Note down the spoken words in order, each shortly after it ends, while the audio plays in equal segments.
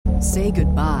Say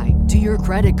goodbye to your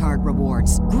credit card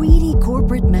rewards. Greedy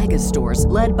corporate mega stores,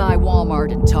 led by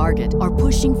Walmart and Target, are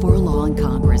pushing for a law in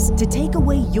Congress to take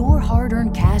away your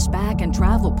hard-earned cash back and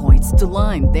travel points to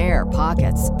line their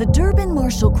pockets. The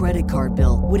Durbin-Marshall credit card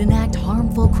bill would enact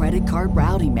harmful credit card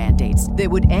routing mandates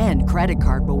that would end credit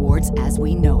card rewards as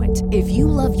we know it. If you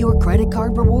love your credit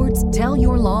card rewards, tell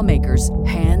your lawmakers,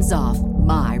 hands off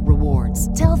my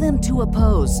rewards. Tell them to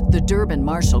oppose the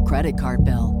Durbin-Marshall credit card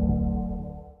bill.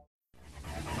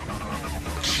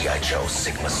 GIJoe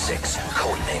Sigma 6,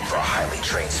 code name for a highly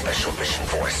trained special mission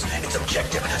force. Its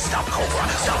objective, stop Cobra,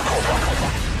 stop Cobra.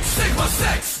 Sigma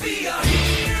 6, be a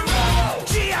hero.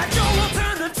 GIJoe will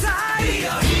turn the tide. Be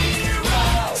a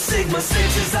hero. Sigma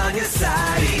 6 is on your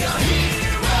side. Be a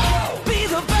hero. Be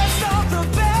the best of the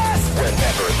best.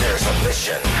 Whenever there's a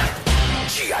mission,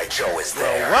 GIJoe is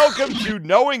there. Welcome to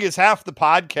Knowing is Half the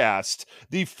Podcast,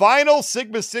 the final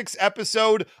Sigma 6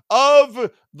 episode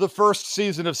of the first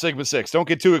season of Sigma 6. Don't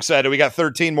get too excited. We got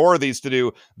 13 more of these to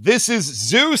do. This is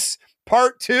Zeus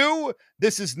Part 2.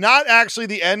 This is not actually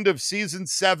the end of Season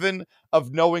 7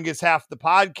 of Knowing is Half the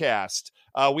Podcast.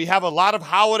 We have a lot of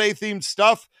holiday-themed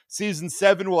stuff. Season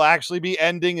 7 will actually be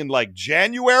ending in like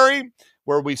January,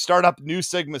 where we start up new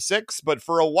Sigma 6. But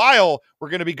for a while, we're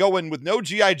going to be going with no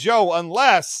GIJoe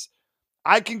unless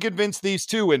I can convince these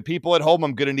two, and people at home,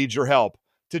 I'm going to need your help,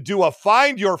 to do a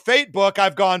Find Your Fate book.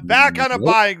 I've gone back on a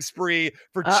buying spree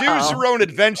for Choose Your Own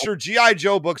Adventure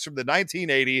GIJoe books from the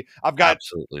 1980. I've got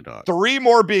absolutely not 3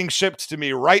 more being shipped to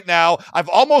me right now. I've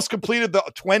almost completed the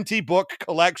 20 book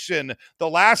collection. The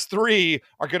last 3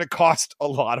 are going to cost a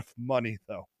lot of money,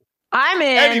 though. I'm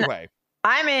in. Anyway.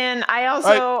 I'm in. I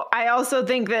also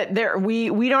think that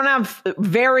we don't have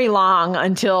very long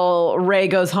until Ray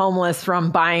goes homeless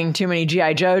from buying too many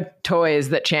GIJoe toys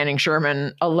that Channing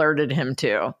Sherman alerted him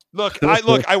to. Look,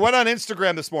 I went on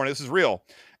Instagram this morning. This is real.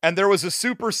 And there was a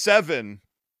Super 7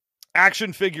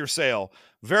 action figure sale.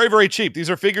 Very, very cheap.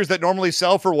 These are figures that normally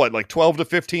sell for what, like $12 to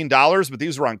 $15, but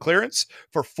these were on clearance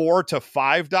for $4 to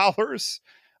 $5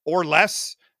 or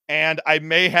less. And I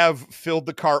may have filled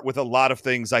the cart with a lot of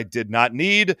things I did not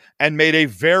need and made a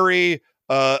very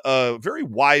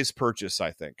wise purchase,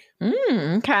 I think.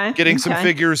 Okay. Getting some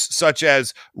figures such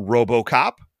as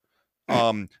RoboCop,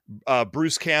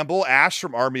 Bruce Campbell, Ash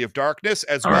from Army of Darkness,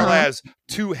 as well as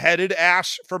two-headed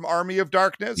Ash from Army of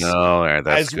Darkness. No,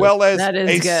 that's as good. well as a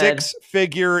good.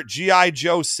 6-figure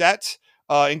GIJoe set.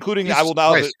 Including Jesus I will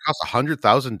now. Christ, cost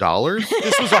 $100,000.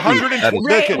 This was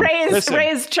 $120.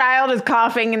 Ray's child is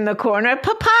coughing in the corner.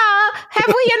 Papa, have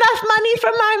we enough money for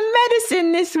my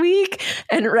medicine this week?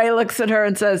 And Ray looks at her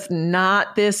and says,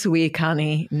 "Not this week,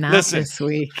 honey. Not this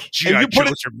week."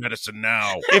 GIJoe is your medicine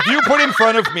now. If you put in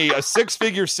front of me a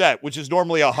 6-figure set, which is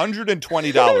normally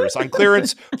 $120 on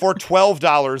clearance for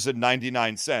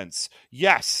 $12.99,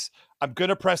 yes. I'm going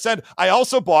to press send. I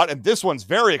also bought, and this one's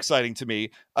very exciting to me.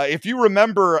 If you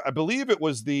remember, I believe it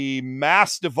was the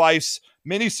Mass Device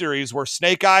miniseries where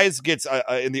Snake Eyes gets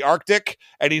in the Arctic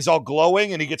and he's all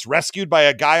glowing and he gets rescued by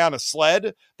a guy on a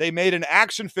sled. They made an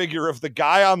action figure of the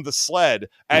guy on the sled.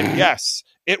 And yes,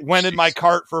 it went in my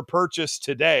cart for purchase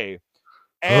today.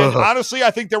 And honestly, I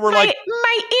think there were like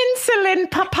my insulin,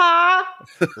 Papa.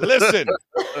 Listen,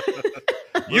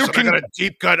 I got a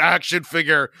deep cut action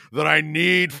figure that I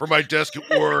need for my desk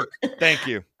at work. Thank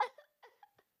you.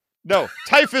 No,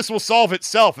 typhus will solve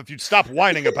itself if you'd stop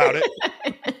whining about it.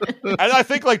 And I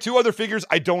think like 2 other figures,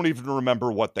 I don't even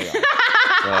remember what they are.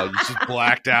 You just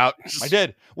blacked out. I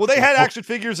did. Well, they had action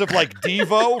figures of like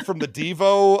Devo from the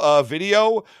Devo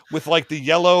video with like the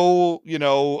yellow,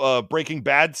 Breaking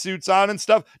Bad suits on and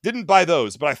stuff. Didn't buy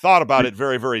those, but I thought about it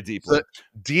very, very deeply.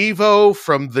 Devo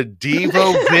from the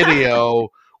Devo video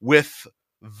with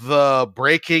the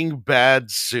Breaking Bad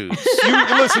suits.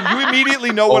 You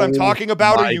immediately know what I'm talking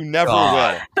about, or you never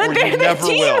will. But they're the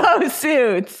Devo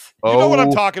suits. You know what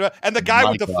I'm talking about. And the guy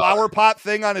with the flower pot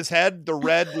thing on his head, the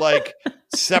red, like,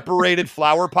 separated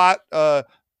flower pot,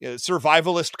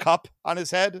 survivalist cup on his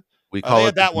head. We call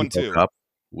it that one too. Cup,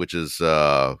 which is,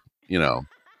 yeah.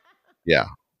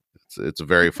 It's a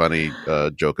very funny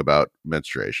joke about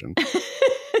menstruation.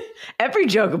 Every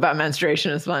joke about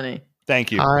menstruation is funny.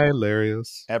 Thank you.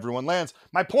 Hilarious. Everyone lands.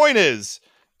 My point is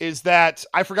that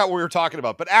I forgot what we were talking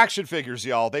about, but action figures,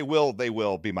 y'all, they will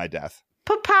be my death.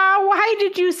 Papa, why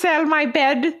did you sell my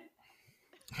bed?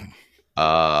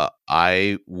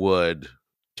 I would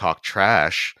talk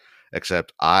trash,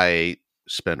 except I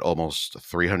spent almost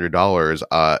 $300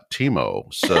 at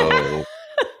Timo, so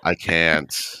I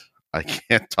can't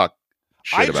talk.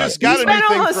 I about just it. got You a new spent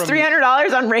thing almost from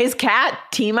 $300 on Ray's cat,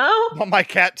 Timo? well, my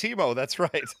cat Timo. That's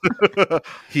right.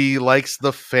 He likes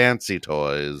the fancy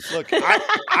toys. Look,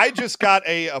 I just got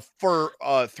for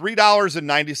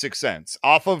 $3.96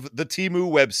 off of the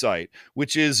Temu website,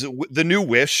 which is the new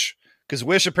Wish, because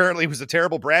Wish apparently was a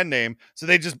terrible brand name, so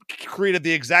they just created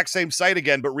the exact same site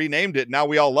again, but renamed it. Now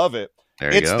we all love it.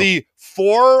 There you It's go. the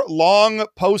 4 long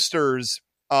posters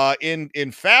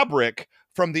in fabric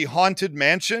from the Haunted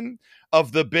Mansion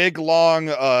of the big long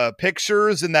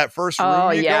pictures in that first room. Oh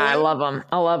you yeah, go I in. love them.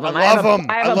 I love them. I love 'em.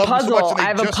 I I have a love 'em so much, puzzle. and they I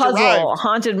have a just puzzle. arrived.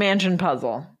 Haunted Mansion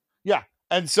puzzle. Yeah.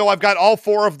 And so I've got all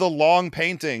 4 of the long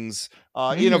paintings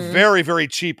in a very, very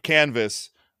cheap canvas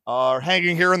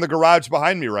hanging here in the garage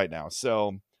behind me right now.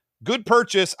 So good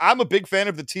purchase. I'm a big fan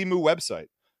of the Temu website.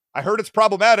 I heard it's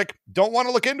problematic. Don't want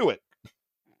to look into it.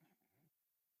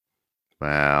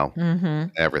 Wow.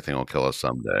 Everything will kill us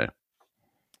someday.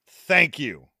 Thank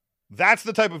you. That's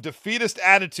the type of defeatist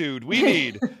attitude we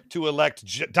need to elect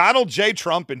Donald J.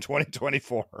 Trump in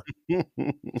 2024.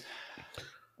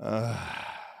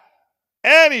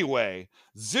 Anyway,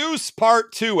 Zeus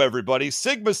Part 2, everybody.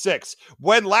 Sigma 6.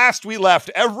 When last we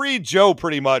left, every Joe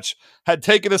pretty much had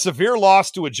taken a severe loss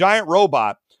to a giant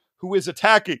robot who is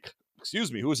attacking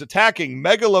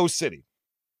Megalo City.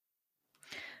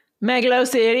 Megalo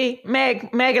City.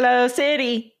 Megalo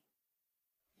City.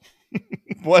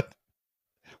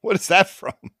 What is that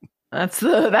from? That's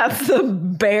the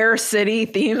Bear City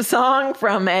theme song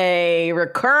from a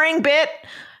recurring bit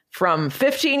from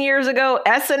 15 years ago,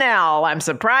 SNL. I'm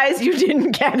surprised you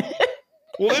didn't get it.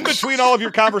 Well, in between all of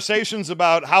your conversations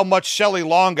about how much Shelley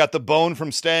Long got the bone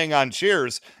from staying on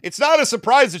Cheers, it's not a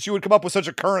surprise that you would come up with such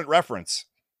a current reference.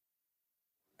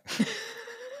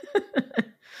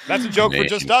 That's a joke for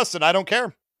just us, and I don't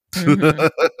care.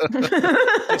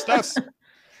 Just us.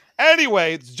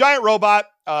 Anyway, this giant robot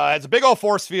has a big old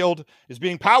force field, is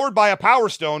being powered by a power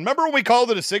stone. Remember when we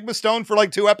called it a Sigma stone for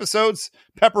like 2 episodes?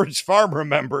 Pepperidge Farm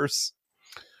remembers.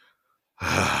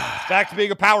 It's back to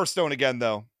being a power stone again,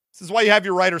 though. This is why you have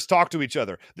your writers talk to each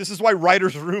other. This is why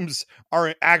writers' rooms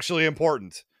are actually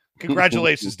important.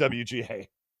 Congratulations, WGA.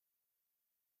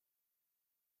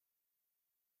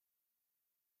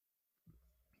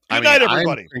 Good night,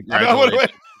 everybody.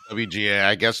 WGA.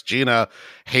 I guess Gina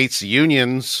hates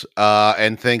unions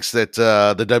and thinks that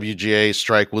the WGA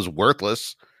strike was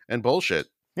worthless and bullshit.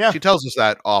 Yeah. She tells us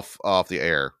that off the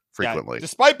air frequently. Yeah,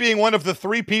 despite being one of the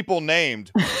 3 people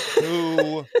named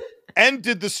who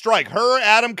ended the strike. Her,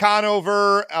 Adam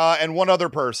Conover, and one other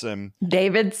person.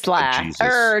 David Slash. Oh,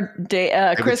 Or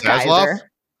Chris Zaslav?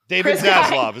 Kaiser. David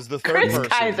Zaslav is the third Chris person.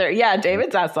 Kaiser. Yeah,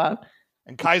 David Zaslav.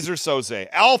 And Kaiser Soze.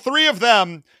 All 3 of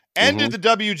them ended the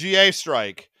WGA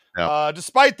strike. Yeah.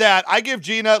 Despite that, I give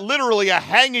Gina literally a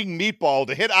hanging meatball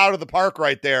to hit out of the park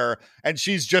right there, and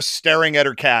she's just staring at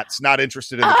her cats, not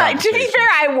interested in the conversation. To be fair,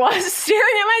 I was staring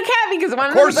at my cat because one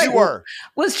of course them you were.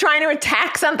 was trying to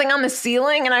attack something on the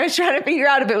ceiling, and I was trying to figure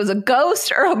out if it was a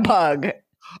ghost or a bug.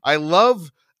 I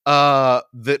love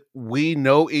that we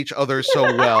know each other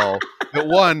so well. That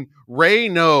one, Ray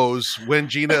knows when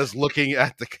Gina is looking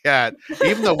at the cat,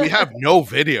 even though we have no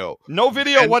video. No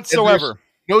video whatsoever.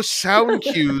 No sound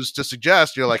cues to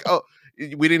suggest. You're like, oh,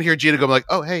 we didn't hear Gina go like,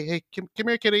 oh, hey, come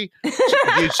here, kitty.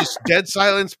 It's just dead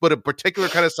silence, but a particular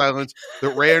kind of silence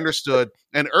that Ray understood.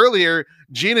 And earlier,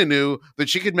 Gina knew that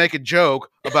she could make a joke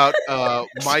about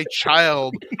my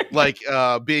child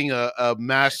being a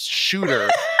mass shooter.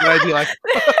 And I'd be like,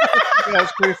 yeah,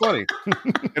 that's pretty funny.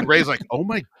 And Ray's like, oh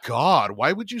my God,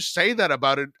 why would you say that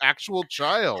about an actual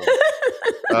child?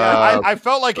 Yeah, I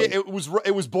felt like it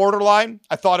was borderline.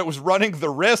 I thought it was running the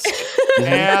risk.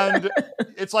 And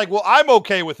it's like, well, I'm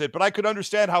okay with it, but I could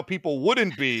understand how people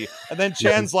wouldn't be. And then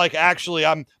Chan's like, actually,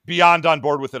 I'm beyond on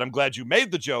board with it. I'm glad you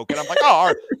made the joke. And I'm like,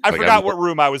 oh, I forgot what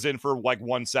room I was in for like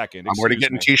 1 second. I'm already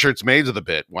getting t-shirts made of the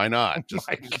bit. Why not? Just,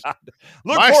 my God.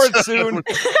 Look forward soon in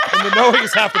the Knowing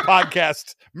is Half the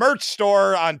Podcast merch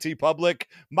store on TeePublic.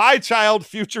 My Child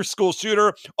Future School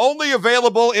Shooter, only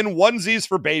available in onesies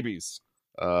for babies.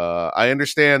 I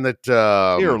understand that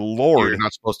dear Lord, you're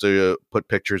not supposed to put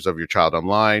pictures of your child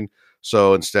online.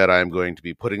 So instead, I'm going to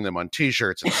be putting them on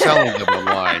T-shirts and selling them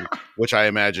online, which I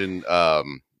imagine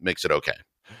makes it okay.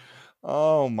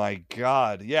 Oh my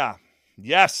God! Yeah,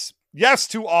 yes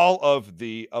to all of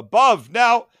the above.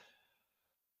 Now,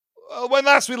 when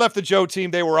last we left the Joe team,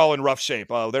 they were all in rough shape.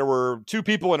 There were 2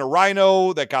 people in a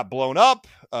Rhino that got blown up.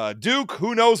 Duke,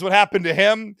 who knows what happened to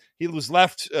him? He was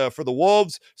left for the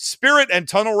Wolves. Spirit and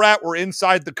Tunnel Rat were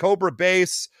inside the Cobra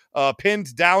base,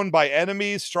 pinned down by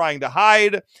enemies trying to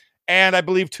hide. And I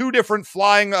believe 2 different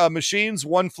flying machines,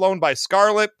 one flown by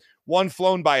Scarlet, one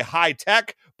flown by high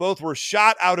tech. Both were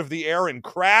shot out of the air and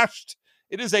crashed.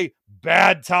 It is a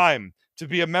bad time to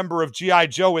be a member of G.I.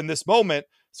 Joe in this moment.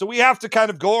 So we have to kind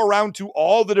of go around to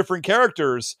all the different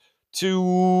characters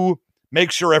to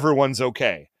make sure everyone's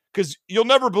okay. Because you'll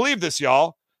never believe this,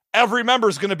 y'all. Every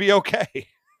member's going to be okay.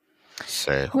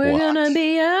 Say We're what? gonna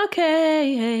be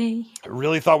okay. I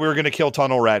really thought we were going to kill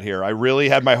Tunnel Rat here. I really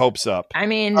had my hopes up. I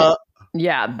mean,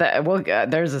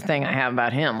 there's a thing I have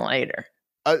about him later.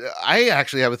 I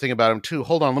actually have a thing about him too.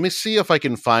 Hold on, let me see if I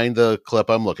can find the clip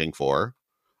I'm looking for.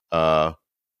 The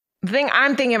thing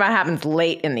I'm thinking about happens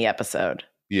late in the episode.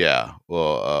 Yeah.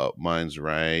 Well, mine's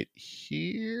right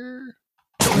here.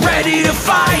 Ready to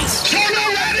fight!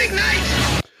 Tunnel Rat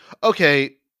Ignite!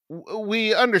 Okay,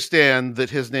 we understand that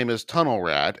his name is Tunnel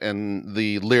Rat, and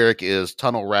the lyric is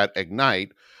Tunnel Rat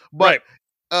Ignite. But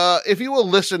if you will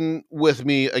listen with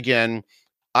me again,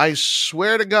 I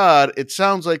swear to God, it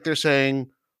sounds like they're saying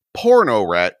Porno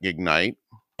Rat Ignite.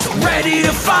 Ready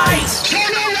to fight!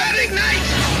 Tunnel Rat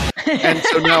Ignite! And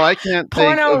so now I can't think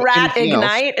Porno of Rat anything else.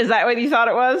 Ignite? Is that what you thought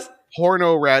it was?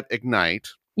 Porno Rat Ignite.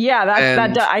 Yeah,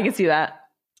 And- I can see that.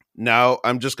 Now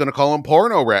I'm just going to call him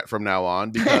Porno Rat from now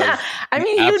on because I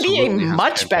mean, he would be a absolutely has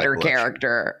much better anti-clutch.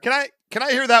 character. Can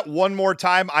I hear that one more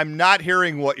time? I'm not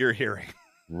hearing what you're hearing.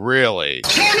 Really.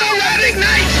 Tunnel Rat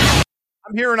Ignite!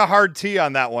 I'm hearing a hard T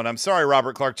on that one. I'm sorry,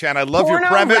 Robert Clark Chan. I love your Porno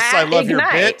premise. Rat I love your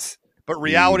Ignite. bit, but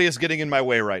reality is getting in my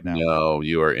way right now. No,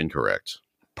 you are incorrect.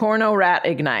 Porno Rat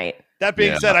Ignite. That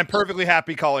being Yeah. said, I'm perfectly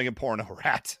happy calling him Porno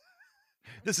Rat.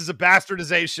 This is a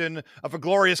bastardization of a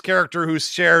glorious character who's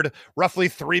shared roughly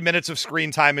 3 minutes of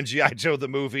screen time in G.I. Joe the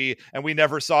movie, and we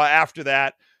never saw after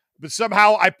that. But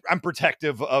somehow I'm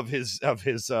protective of his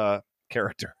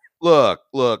character. Look.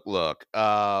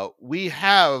 We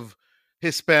have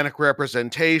Hispanic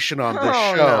representation on this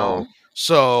Oh, show, no.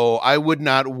 so I would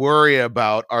not worry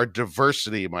about our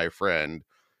diversity, my friend.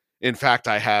 In fact,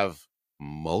 I have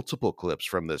multiple clips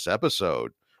from this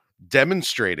episode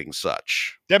demonstrating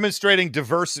such. Demonstrating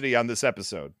diversity on this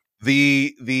episode.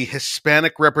 The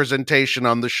Hispanic representation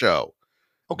on the show.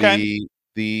 Okay.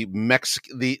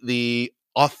 The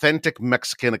authentic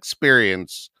Mexican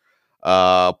experience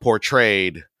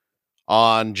portrayed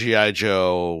on G.I.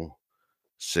 Joe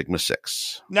Sigma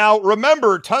 6. Now,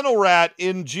 remember, Tunnel Rat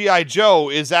in G.I. Joe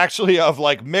is actually of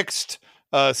like mixed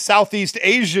Southeast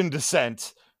Asian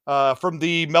descent from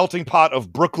the melting pot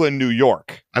of Brooklyn, New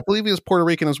York. I believe he is Puerto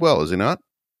Rican as well, is he not?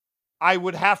 I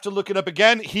would have to look it up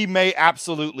again. He may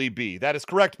absolutely be. That is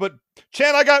correct. But,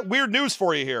 Chan, I got weird news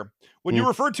for you here. When you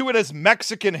refer to it as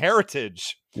Mexican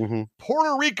heritage,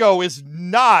 Puerto Rico is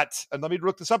not, and let me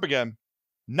look this up again,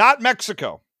 not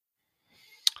Mexico.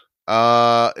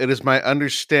 It is my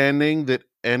understanding that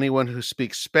anyone who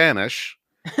speaks Spanish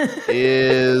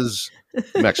is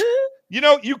Mexican. You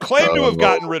know, you claim to have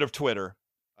gotten rid of Twitter,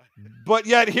 but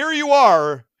yet here you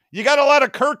are. You got a lot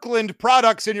of Kirkland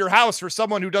products in your house for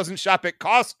someone who doesn't shop at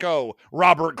Costco,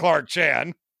 Robert Clark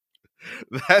Chan.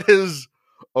 That is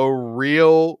a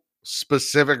real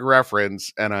specific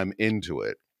reference, and I'm into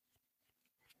it.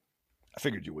 I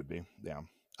figured you would be. Yeah.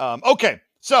 Okay.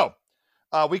 So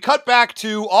we cut back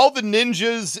to all the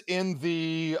ninjas in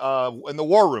the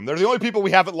war room. They're the only people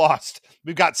we haven't lost.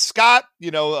 We've got Scott,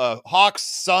 Hawk's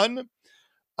son,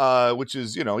 which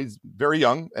is, he's very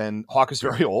young and Hawk is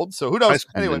very old. So who knows?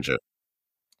 Anyway. Ninja.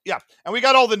 Yeah. And we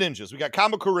got all the ninjas. We got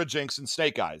Kamakura, Jinx, and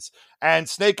Snake Eyes. And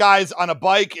Snake Eyes on a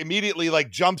bike immediately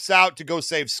jumps out to go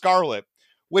save Scarlet,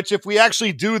 which if we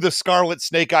actually do the Scarlet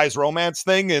Snake Eyes romance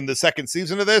thing in the second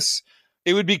season of this,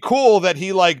 it would be cool that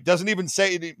he doesn't even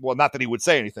say, well, not that he would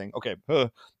say anything. Okay.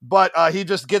 But he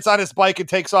just gets on his bike and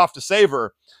takes off to save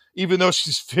her, even though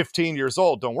she's 15 years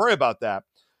old. Don't worry about that.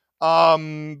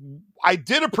 I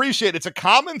did appreciate it's a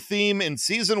common theme in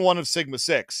season 1 of Sigma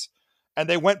 6. And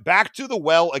they went back to the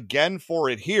well again for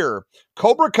it here.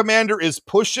 Cobra Commander is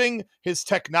pushing his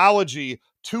technology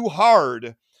too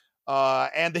hard.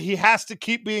 And he has to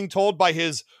keep being told by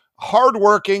his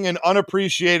hardworking and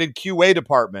unappreciated QA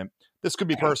department, this could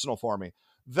be personal for me,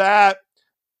 that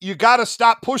you got to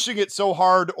stop pushing it so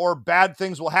hard or bad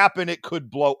things will happen. It could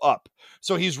blow up.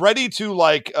 So he's ready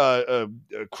to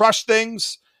crush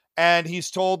things. And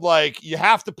he's told you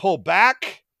have to pull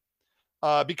back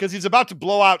because he's about to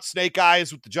blow out Snake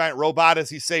Eyes with the giant robot as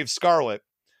he saves Scarlet.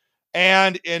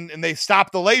 And they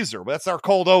stop the laser. That's our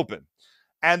cold open.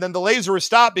 And then the laser is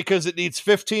stopped because it needs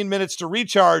 15 minutes to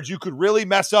recharge. You could really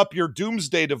mess up your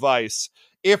doomsday device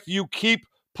if you keep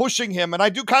pushing him. And I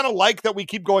do kind of like that we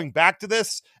keep going back to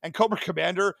this. And Cobra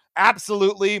Commander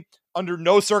absolutely, under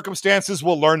no circumstances,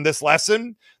 will learn this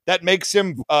lesson. That makes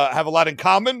him have a lot in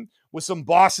common with some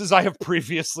bosses I have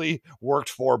previously worked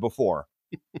for before.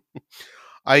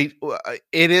 It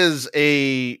is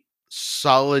a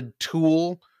solid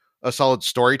tool, a solid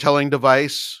storytelling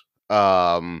device,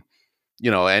 and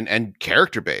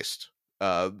character based.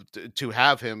 To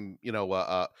have him,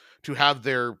 to have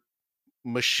their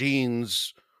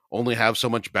machines only have so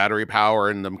much battery power,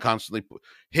 and them constantly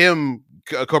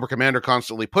Cobra Commander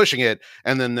constantly pushing it,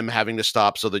 and then them having to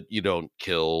stop so that you don't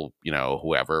kill,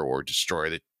 whoever, or destroy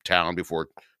the town before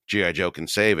G.I. Joe can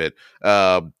save it.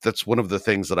 That's one of the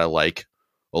things that I like,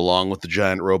 along with the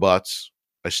giant robots.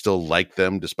 I still like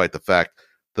them, despite the fact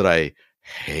that I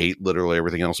hate literally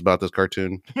everything else about this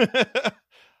cartoon.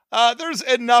 There's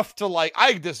enough to like.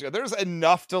 I disagree. There's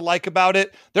enough to like about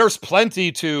it. There's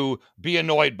plenty to be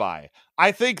annoyed by.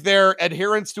 I think their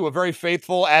adherence to a very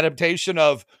faithful adaptation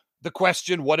of the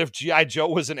question, what if G.I. Joe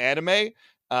was an anime?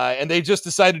 And they just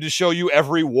decided to show you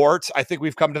every wart. I think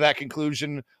we've come to that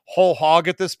conclusion whole hog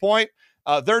at this point.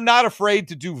 They're not afraid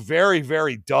to do very,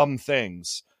 very dumb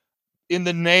things in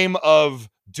the name of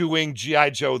doing G.I.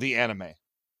 Joe the anime.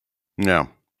 No.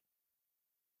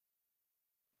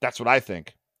 That's what I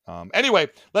think. Anyway,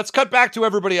 let's cut back to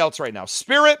everybody else right now.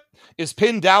 Spirit is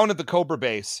pinned down at the Cobra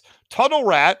base. Tunnel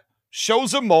Rat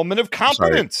shows a moment of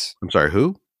competence. I'm sorry,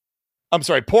 who? I'm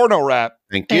sorry, Porno Rat.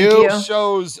 Thank you.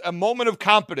 Shows a moment of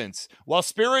competence. While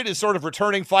Spirit is sort of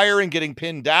returning fire and getting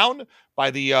pinned down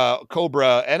by the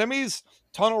Cobra enemies,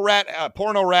 Porno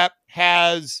Rat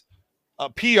has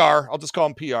PR. I'll just call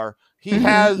him PR. He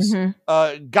has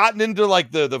gotten into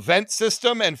like the vent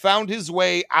system and found his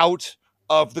way out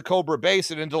of the Cobra base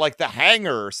and into like the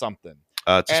hangar or something.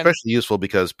 It's especially useful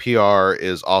because PR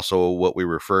is also what we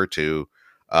refer to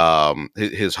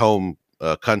his home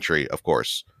country, of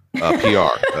course. PR,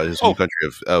 his home country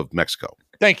of Mexico.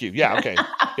 Thank you. Yeah. Okay.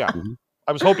 Yeah.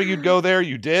 I was hoping you'd go there.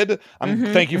 You did.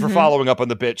 Thank you for following up on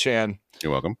the bit, Chan.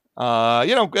 You're welcome.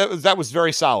 That was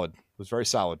very solid. It was very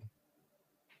solid.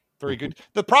 Very good.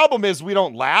 The problem is we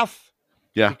don't laugh.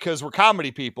 Yeah. Because we're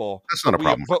comedy people. That's not a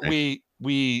problem. But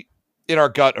we in our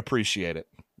gut appreciate it.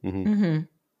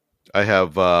 I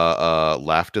have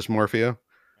laugh dysmorphia,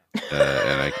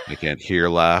 and I can't hear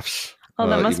laughs. Oh,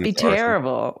 that must be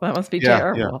terrible. That must be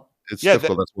terrible. Yeah. It's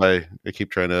difficult. That's why I keep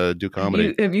trying to do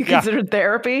comedy. Have you considered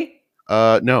therapy?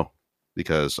 No,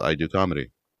 because I do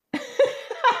comedy.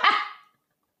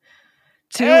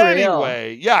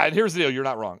 Anyway, yeah, and here's the deal. You're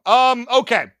not wrong.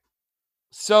 Okay.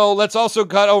 So let's also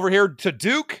cut over here to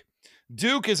Duke.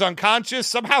 Duke is unconscious.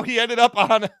 Somehow he ended up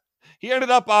on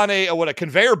a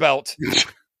conveyor belt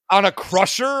on a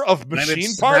crusher of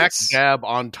machine parts. Smack dab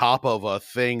on top of a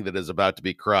thing that is about to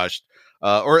be crushed.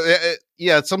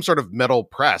 It's some sort of metal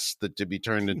press that to be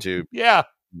turned into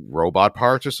robot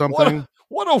parts or something.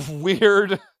 What a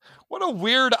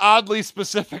weird, oddly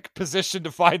specific position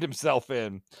to find himself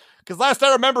in. Because last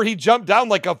I remember, he jumped down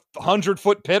like a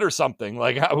 100-foot pit or something.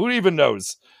 Like, who even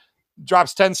knows?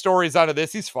 Drops 10 stories out of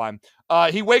this. He's fine.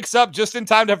 He wakes up just in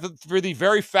time for the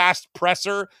very fast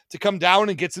presser to come down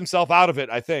and gets himself out of it,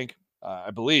 I think.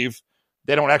 I believe.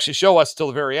 They don't actually show us till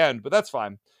the very end, but that's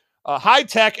fine. High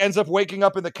Tech ends up waking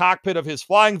up in the cockpit of his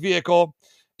flying vehicle,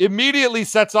 immediately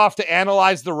sets off to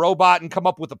analyze the robot and come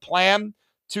up with a plan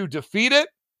to defeat it.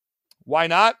 Why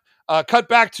not? Cut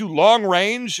back to Long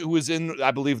Range, who is in,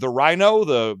 I believe, the Rhino,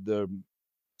 the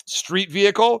street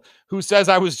vehicle, who says,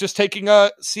 I was just taking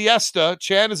a siesta.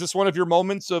 Chan, is this one of your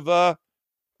moments of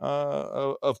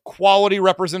quality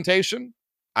representation?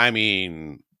 I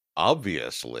mean,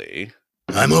 obviously.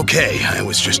 I'm okay. I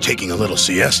was just taking a little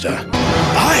siesta.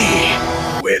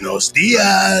 Bye. Buenos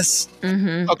dias.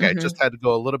 Okay, just had to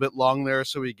go a little bit long there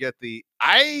so we get the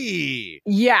aye.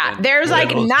 Yeah, there's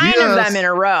like 9 of them in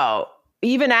a row.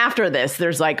 Even after this,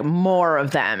 there's like more of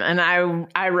them. And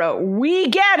I wrote, we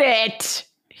get it.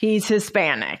 He's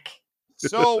Hispanic.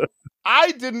 So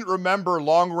I didn't remember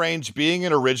Long Range being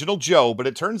an original Joe, but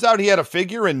it turns out he had a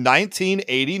figure in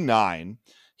 1989.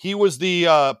 He was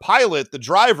the pilot, the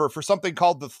driver for something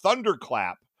called the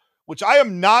Thunderclap, which I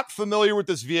am not familiar with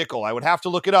this vehicle. I would have to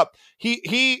look it up.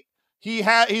 He's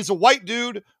a white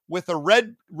dude with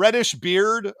a reddish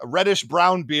beard, a reddish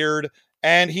brown beard,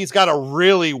 and he's got a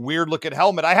really weird looking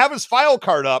helmet. I have his file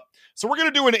card up. So we're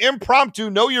going to do an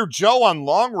impromptu Know Your Joe on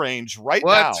Long Range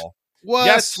now. What?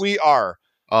 Yes, we are.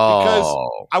 Because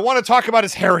I want to talk about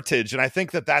his heritage, and I think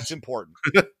that's important.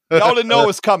 Y'all didn't know it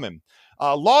was coming.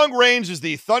 Long Range is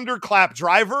the Thunderclap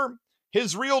driver.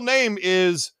 His real name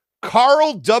is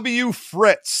Carl W.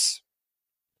 Fritz.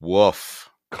 Woof.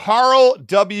 Carl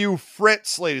W.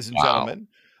 Fritz, ladies and gentlemen.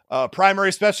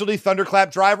 Primary specialty,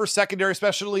 Thunderclap driver. Secondary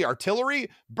specialty, artillery.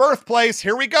 Birthplace,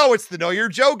 here we go. It's the Know Your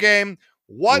Joe game.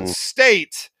 What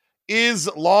state is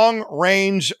Long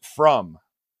Range from?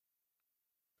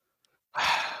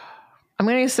 I'm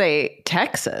going to say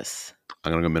Texas.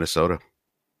 I'm going to go Minnesota.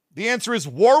 The answer is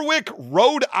Warwick,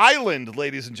 Rhode Island,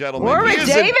 ladies and gentlemen. Warwick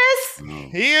Davis?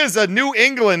 He is a New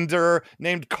Englander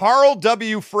named Carl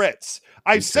W. Fritz.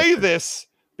 I say this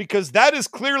because that is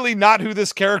clearly not who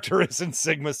this character is in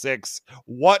Sigma 6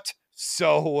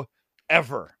 whatsoever.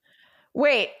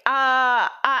 Wait,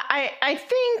 I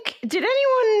think did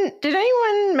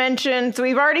anyone mention, so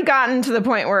we've already gotten to the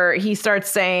point where he starts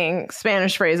saying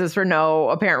Spanish phrases for no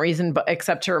apparent reason but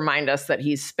except to remind us that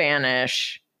he's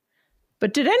Spanish.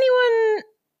 But did anyone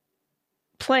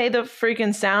play the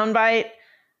freaking soundbite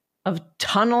of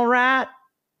Tunnel Rat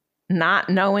not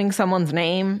knowing someone's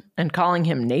name and calling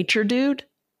him Nature Dude?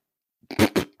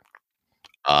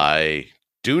 I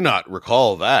do not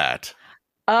recall that.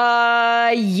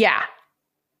 Yeah.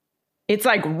 It's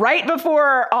like right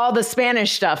before all the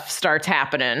Spanish stuff starts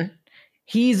happening.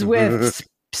 He's with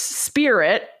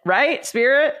Spirit, right?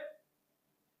 Spirit?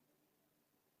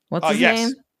 What's his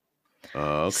name?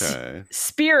 Okay.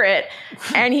 Spirit.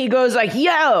 And he goes like,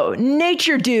 yo,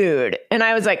 Nature Dude. And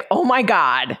I was like, oh my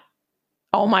God.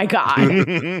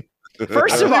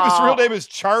 First of all, his real name is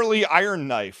Charlie Iron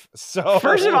Knife. So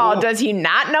first of all, does he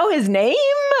not know his name?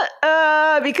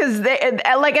 Because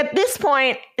like at this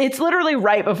point, it's literally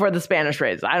right before the Spanish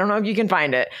phrase. I don't know if you can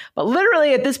find it, but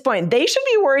literally at this point, they should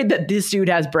be worried that this dude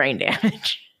has brain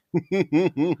damage.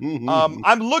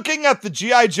 I'm looking at the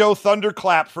G.I. Joe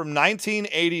Thunderclap from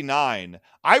 1989.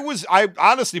 I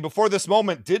honestly, before this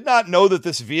moment, did not know that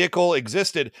this vehicle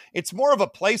existed. It's more of a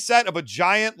playset of a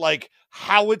giant, like,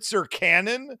 howitzer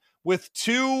cannon with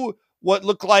two what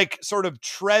look like sort of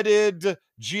treaded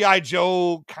G.I.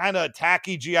 Joe, kind of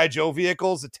tacky G.I. Joe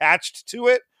vehicles attached to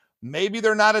it. Maybe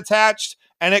they're not attached.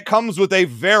 And it comes with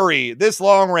this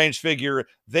long-range figure,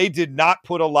 they did not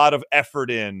put a lot of effort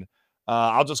in.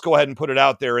 I'll just go ahead and put it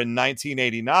out there in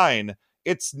 1989.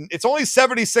 It's only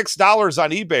 $76 on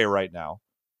eBay right now,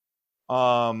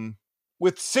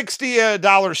 with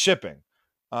 $60 shipping.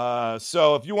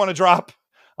 So if you want to drop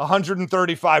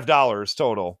 $135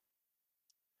 total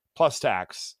plus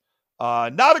tax,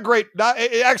 honestly,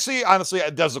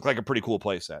 it does look like a pretty cool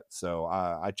playset. So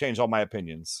I changed all my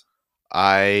opinions.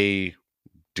 I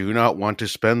do not want to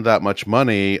spend that much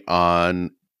money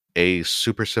on a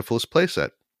Super Syphilis playset.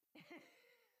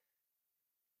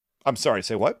 I'm sorry,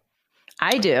 say what?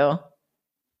 I do.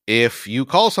 If you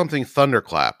call something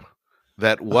Thunderclap,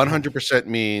 that 100%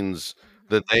 means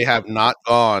that they have not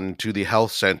gone to the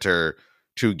health center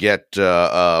to get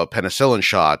a penicillin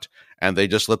shot, and they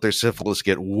just let their syphilis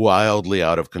get wildly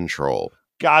out of control.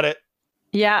 Got it.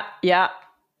 Yeah.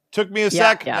 Took me a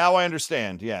sec. Yeah. Now I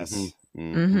understand. Yes. Hey,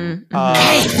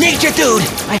 Nature Dude!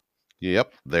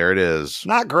 Yep, there it is.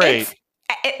 Not great.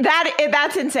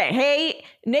 That's insane. Hey,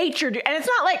 Nature Dude. And it's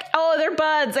not like, oh, they're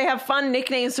buds. They have fun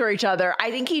nicknames for each other.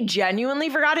 I think he genuinely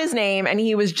forgot his name, and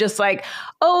he was just like,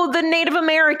 oh, the Native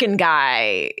American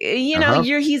guy. You know,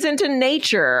 he's into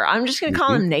nature. I'm just going to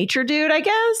call him Nature Dude, I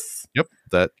guess. Yep.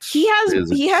 He has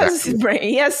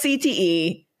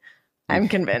CTE. I'm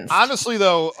convinced. Honestly,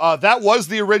 though, that was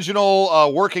the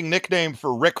original working nickname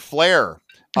for Ric Flair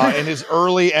in his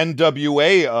early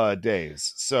NWA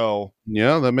days. So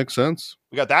yeah, that makes sense.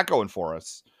 We got that going for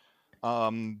us.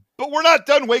 But we're not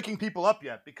done waking people up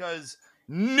yet, because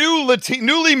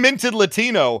newly minted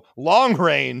Latino Long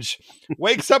Range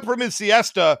wakes up from his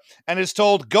siesta and is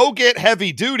told, go get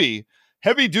Heavy Duty.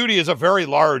 Heavy Duty is a very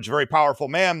large, very powerful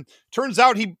man. Turns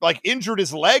out he injured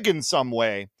his leg in some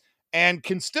way and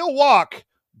can still walk,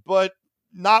 but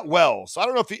not well. So I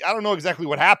don't know exactly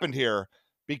what happened here,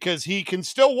 because he can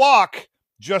still walk,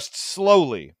 just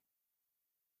slowly.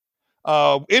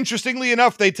 Interestingly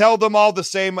enough, they tell them all the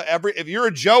same. If you're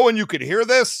a Joe and you could hear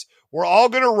this, we're all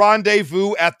going to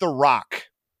rendezvous at the Rock.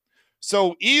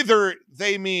 So either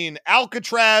they mean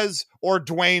Alcatraz or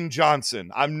Dwayne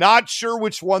Johnson. I'm not sure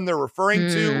which one they're referring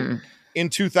to in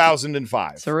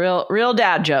 2005. It's a real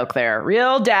dad joke there.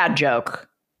 Real dad joke.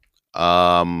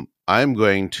 I'm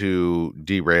going to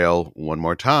derail one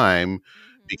more time,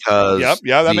 because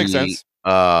that makes sense.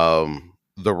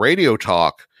 The radio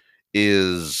talk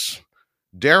is,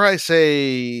 dare I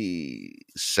say,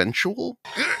 sensual?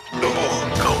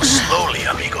 Go slowly,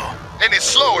 amigo. Any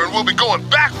slower and we'll be going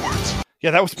backwards.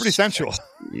 Yeah, that was pretty sensual.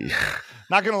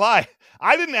 Not gonna lie.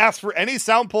 I didn't ask for any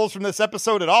sound pulls from this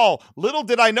episode at all. Little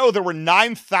did I know there were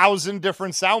 9,000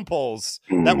 different sound pulls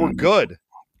that were good.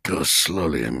 Go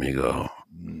slowly, amigo.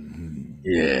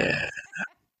 Yeah.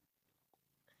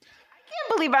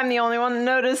 believe I'm the only one that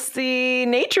noticed the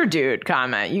nature dude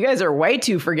comment. You guys are way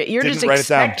too You're Didn't just write it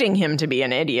down. expecting him to be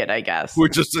an idiot, I guess. We're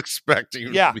just expecting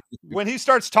him Yeah. to be. When he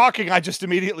starts talking, I just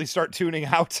immediately start tuning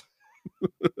out.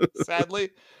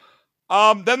 Sadly.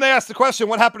 Then they asked the question,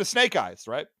 what happened to Snake Eyes,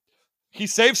 right? He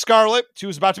saved Scarlet. She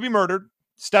was about to be murdered,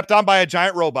 stepped on by a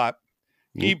giant robot.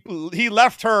 He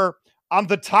left her on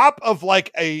the top of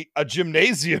like a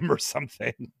gymnasium or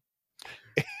something.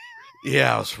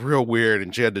 Yeah, it was real weird.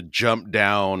 And she had to jump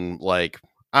down like,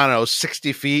 I don't know,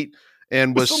 60 feet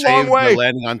and was It's a long saved by way.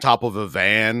 landing on top of a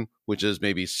van, which is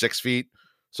maybe 6 feet.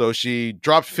 So she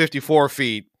dropped 54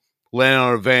 feet, landed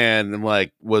on a van, and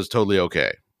like was totally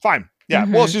okay. Fine. Yeah.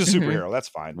 Well, she's a superhero. That's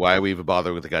fine. Why we even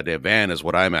bother with the goddamn van is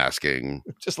what I'm asking.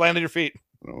 Just land on your feet.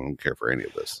 I don't care for any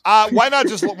of this. Why not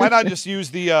just use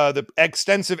the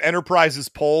extensive Enterprises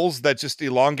poles that just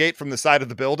elongate from the side of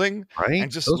the building, Right?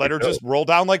 and just Those let are her dope. just roll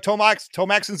down like Tomax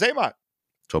and Zaymot.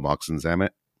 Tomox and Zamet.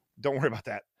 Don't worry about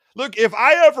that. Look, if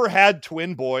I ever had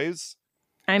twin boys,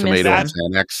 I miss Tomato them.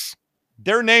 and Xanax.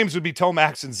 their names would be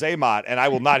Tomax and Zaymot, and I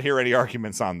will not hear any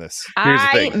arguments on this. Here's the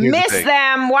I thing, here's the miss thing.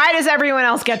 them. Why does everyone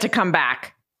else get to come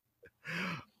back?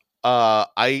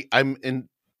 I'm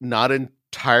not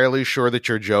entirely sure that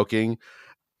you're joking.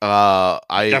 I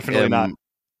Definitely am not.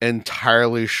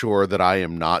 entirely sure that I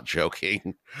am not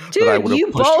joking. Dude, I would've you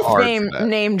pushed both hard for that.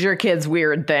 named your kids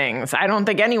weird things. I don't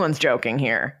think anyone's joking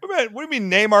here. What do you mean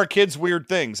name our kids weird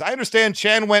things? I understand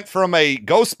Chan went from a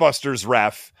Ghostbusters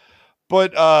ref,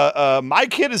 but my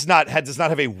kid does not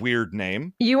have a weird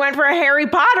name. You went for a Harry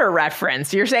Potter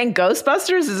reference. You're saying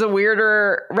Ghostbusters is a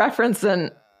weirder reference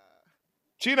than...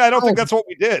 Gina, I don't think that's what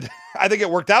we did. I think it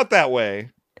worked out that way.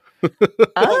 But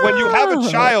when you have a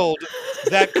child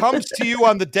that comes to you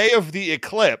on the day of the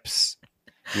eclipse,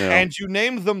 No. and you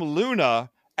name them Luna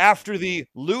after the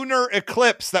lunar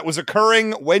eclipse that was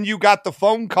occurring when you got the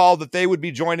phone call that they would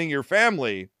be joining your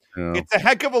family, No. it's a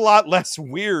heck of a lot less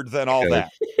weird than all Okay.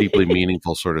 that. Deeply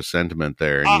meaningful sort of sentiment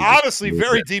there. and you just Honestly, moved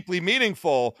very it. deeply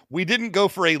meaningful. We didn't go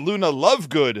for a Luna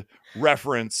Lovegood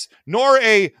reference, nor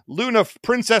a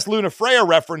Princess Luna Freya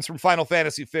reference from Final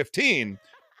Fantasy 15.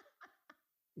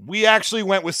 We actually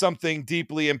went with something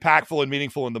deeply impactful and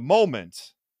meaningful in the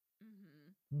moment.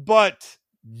 But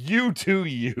you do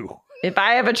you. If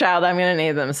I have a child, I'm going to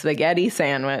name them Spaghetti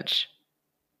Sandwich.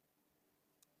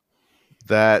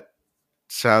 That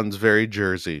sounds very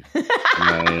Jersey.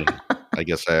 And I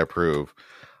guess I approve.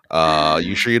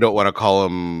 You sure you don't want to call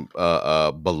him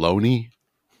Baloney?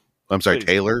 I'm sorry, Please.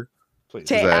 Taylor. Please. Is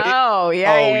that- Yeah, Oh,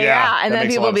 yeah. yeah. And That then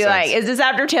makes a people lot will of be like, sense. is this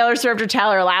after Taylor Swift or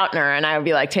Taylor Lautner? And I would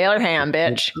be like, Taylor Ham,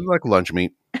 bitch. It's like lunch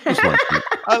meat. Just lunch meat.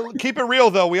 Keep it real,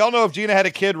 though. We all know if Gina had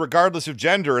a kid, regardless of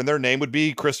gender, and their name would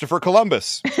be Christopher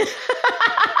Columbus.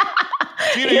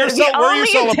 Gina, Yeah, where are you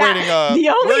celebrating? the only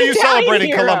Where are you Italian celebrating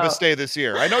hero. Columbus Day this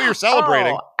year? I know you're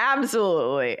celebrating. Oh,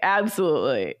 absolutely. I'm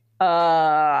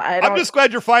I'm just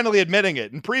glad you're finally admitting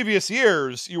it. In previous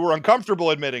years, you were uncomfortable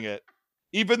admitting it,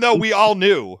 even though we all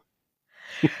knew.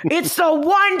 It's the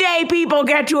one day people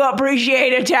get to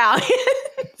appreciate Italian.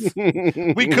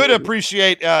 We could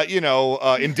appreciate,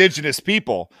 indigenous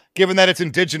people, given that it's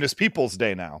Indigenous Peoples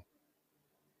Day now.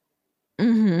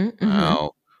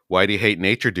 Wow. Why do you hate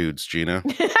nature dudes, Gina?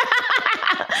 Nature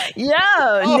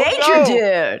no.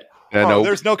 dude. No.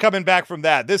 There's no coming back from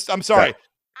that. I'm sorry.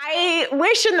 I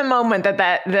wish in the moment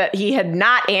that he had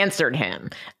not answered him,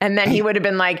 and then he would have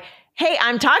been like, "Hey,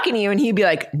 I'm talking to you," and he'd be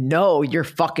like, "No, you're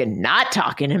fucking not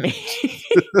talking to me."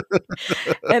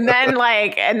 and then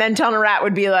Tona Rat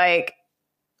would be like,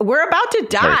 "We're about to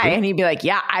die," Sorry. and he'd be like,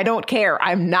 "Yeah, I don't care.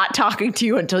 I'm not talking to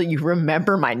you until you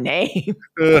remember my name."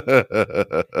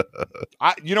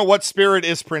 You know what? Spirit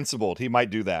is principled. He might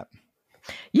do that.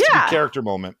 Yeah, Character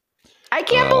moment. I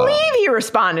can't believe he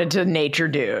responded to Nature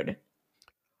Dude.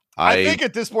 I think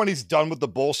at this point he's done with the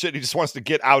bullshit. He just wants to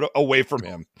get away from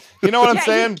him. You know what I'm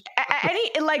saying?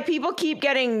 People keep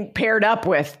getting paired up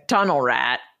with Tunnel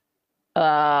Rat.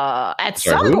 At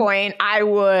Sorry, some who? point, I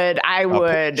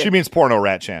would. She means Porno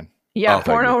Rat Chan. Yeah, Oh, thank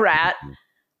Porno you. Rat.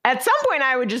 At some point,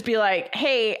 I would just be like,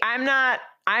 "Hey, I'm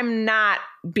not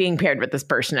being paired with this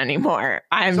person anymore.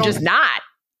 I'm So- just not."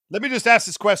 Let me just ask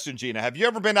this question, Gina. Have you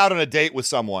ever been out on a date with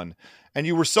someone and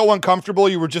you were so uncomfortable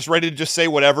you were just ready to just say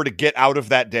whatever to get out of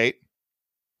that date?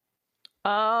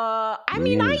 I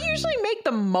usually make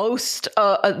the most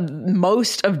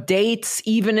of dates,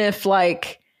 even if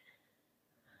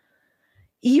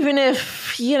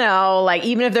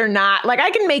they're not, like,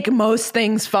 I can make most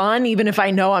things fun, even if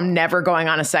I know I'm never going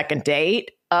on a second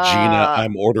date. Gina,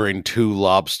 I'm ordering 2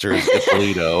 lobsters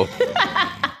Ippolito.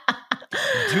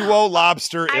 Duo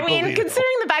lobster. I mean, Ippolito.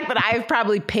 considering the fact that I've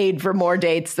probably paid for more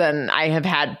dates than I have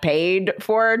had paid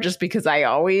for, just because I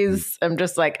always am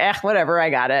just like, whatever, I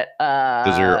got it.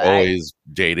 Because you're always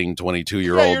dating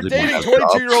 22-year-olds. Yeah, you're dating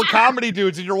 22-year-old comedy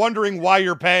dudes, and you're wondering why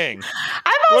you're paying.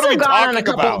 I've also gone on a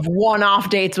couple of one-off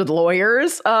dates with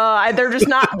lawyers. They're just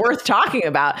not worth talking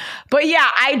about. But yeah,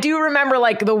 I do remember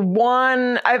like the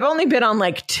one, I've only been on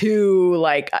like 2,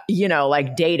 like,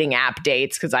 like dating app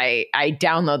dates, because I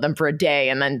download them for a day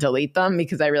and then delete them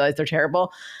because I realize they're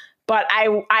terrible. But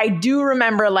I do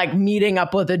remember like meeting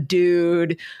up with a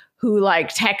dude who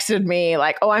like texted me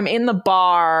like, oh, I'm in the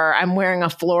bar, I'm wearing a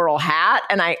floral hat,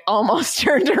 and I almost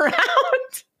turned around.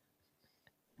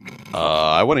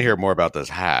 I want to hear more about this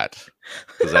hat,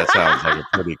 because that sounds like a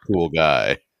pretty cool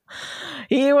guy.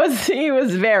 He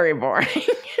was very boring.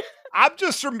 I'm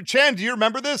just from Chan. Do you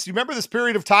remember this? You remember this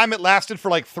period of time? It lasted for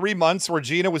like 3 months where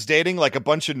Gina was dating like a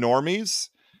bunch of normies,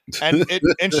 and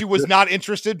she was not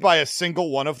interested by a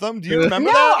single one of them. Do you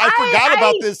remember that? I forgot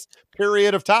about this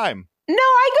period of time. No,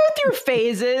 I go through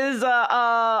phases.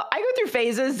 I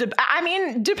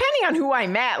mean, depending on who I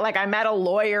met. Like, I met a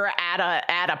lawyer at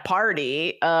a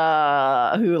party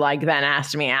who like then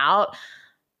asked me out.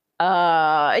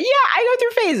 I go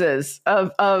through phases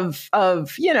of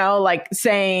like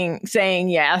saying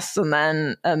yes, and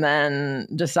then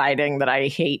deciding that I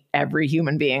hate every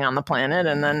human being on the planet,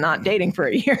 and then not dating for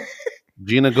a year.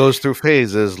 Gina goes through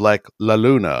phases like La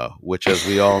Luna, which, as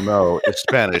we all know, is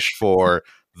Spanish for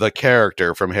the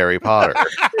character from Harry Potter.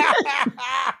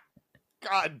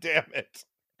 God damn it.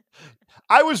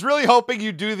 I was really hoping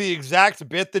you'd do the exact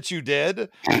bit that you did,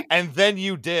 and then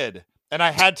you did. And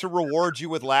I had to reward you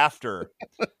with laughter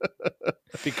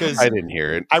because I didn't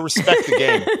hear it. I respect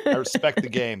the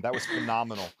game. That was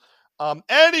phenomenal.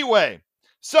 Anyway,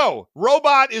 so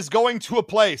Robot is going to a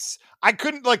place. I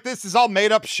couldn't, like, this is all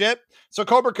made up shit. So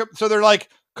they're like,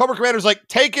 Cobra Commander's like,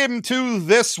 take him to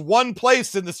this one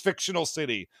place in this fictional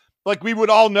city. Like, we would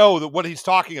all know that what he's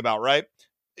talking about, right?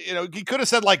 You know, he could have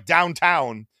said like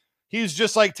downtown. He's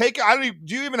just like, do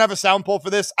you even have a sound pull for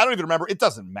this? I don't even remember. It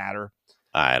doesn't matter.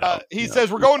 I don't. He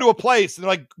says, we're going to a place. And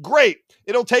they're like, great.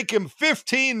 It'll take him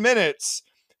 15 minutes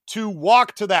to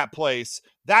walk to that place.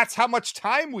 That's how much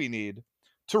time we need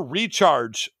to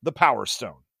recharge the Power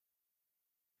Stone.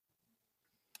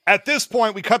 At this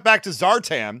point, we cut back to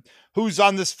Zartan, who's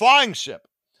on this flying ship.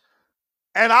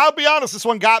 And I'll be honest, this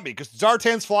one got me, because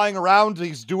Zartan's flying around,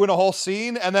 he's doing a whole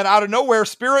scene, and then out of nowhere,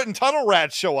 Spirit and Tunnel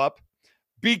Rat show up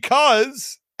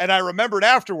because, and I remembered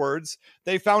afterwards,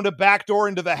 they found a back door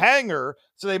into the hangar,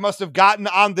 so they must have gotten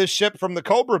on this ship from the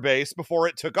Cobra base before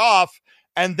it took off,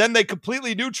 and then they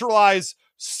completely neutralize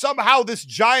somehow this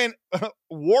giant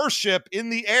warship in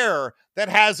the air that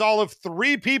has all of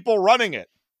 3 people running it.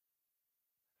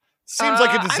 Seems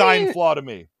like a design flaw to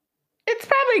me. It's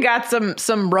probably got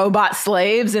some robot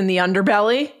slaves in the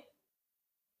underbelly.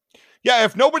 Yeah,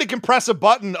 if nobody can press a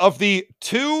button of the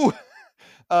 2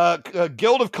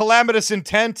 Guild of Calamitous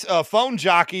Intent phone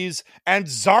jockeys and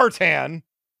Zartan,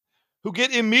 who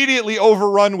get immediately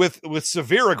overrun with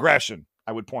severe aggression,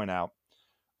 I would point out.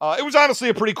 It was honestly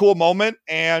a pretty cool moment,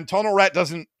 and Porno Rat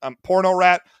doesn't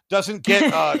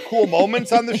get cool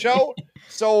moments on the show.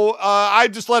 So I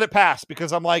just let it pass,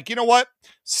 because I'm like, you know what?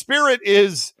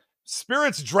 Spirit's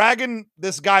dragging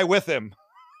this guy with him,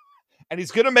 and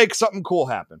he's going to make something cool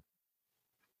happen.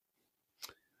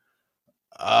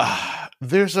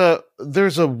 There's a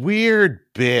weird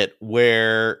bit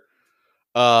where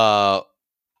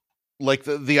like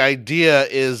the idea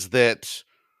is that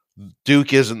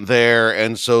Duke isn't there,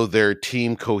 and so their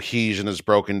team cohesion is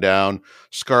broken down.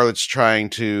 Scarlett's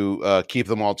trying to keep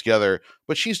them all together,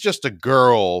 but she's just a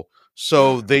girl,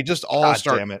 so they just all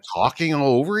start talking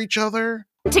all over each other.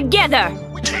 Together!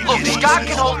 Look, Scott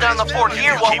can hold down the fort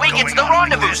here while we get to the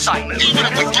rendezvous site. Even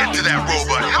if we get to that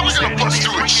robot, how are we gonna bust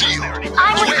through a shield?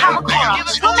 I'm with Kamakura.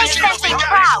 We'll make that thing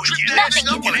proud.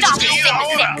 Nothing can stop the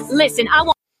Sigma 6. Listen, I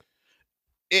want...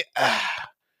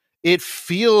 It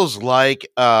feels like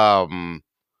a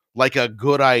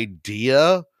good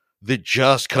idea that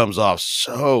just comes off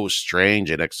so strange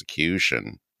in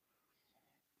execution.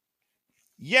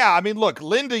 Yeah, I mean, look,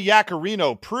 Linda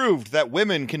Yaccarino proved that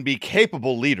women can be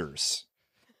capable leaders.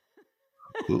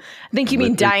 I think you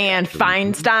mean Dianne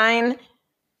Feinstein.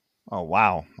 Oh,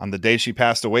 wow. On the day she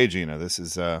passed away, Gina, this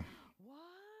is a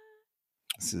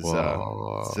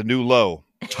new low.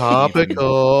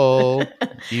 Topical.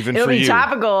 Even It'll for be you.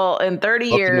 Topical in 30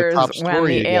 years when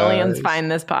the aliens guys.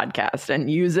 find this podcast and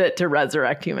use it to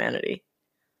resurrect humanity.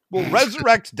 We'll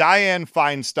resurrect Dianne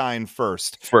Feinstein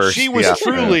first. She was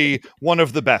truly one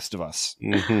of the best of us.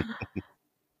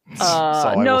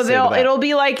 It'll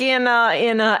be like in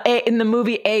the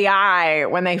movie AI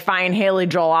when they find Haley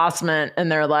Joel Osment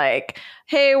and they're like,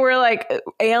 hey, we're like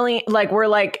alien, like we're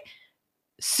like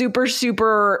super,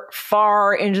 super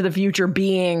far into the future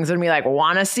beings, and we like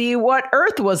want to see what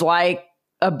Earth was like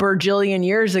a bajillion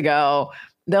years ago.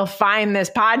 They'll find this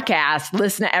podcast,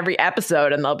 listen to every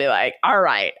episode, and they'll be like, all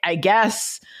right, I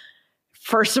guess,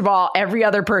 first of all, every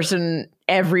other person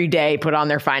every day put on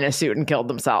their finest suit and killed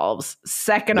themselves.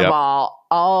 Second of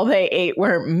all they ate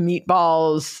were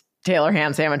meatballs, Taylor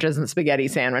ham sandwiches, and spaghetti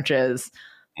sandwiches.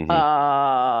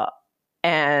 Mm-hmm.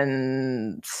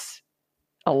 And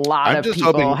a lot of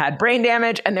people had brain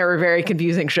damage, and there were very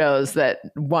confusing shows that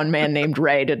one man named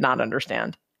Ray did not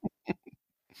understand.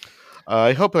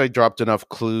 I hope I dropped enough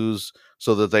clues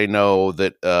so that they know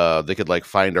that they could like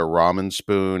find a ramen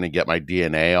spoon and get my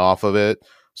DNA off of it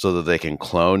so that they can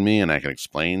clone me and I can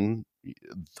explain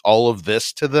all of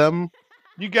this to them.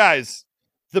 You guys,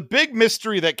 the big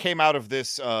mystery that came out of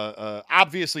this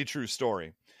obviously true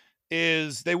story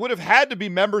is they would have had to be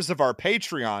members of our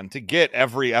Patreon to get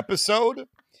every episode.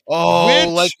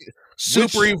 Like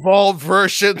super evolved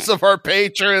versions of our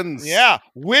patrons. Yeah.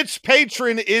 Which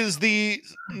patron is the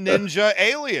ninja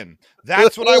alien?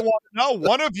 That's what I want to know.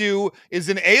 One of you is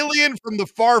an alien from the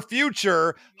far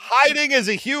future hiding as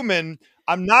a human.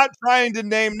 I'm not trying to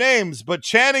name names, but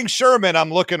Channing Sherman,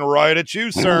 I'm looking right at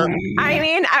you, sir. I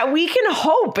mean, we can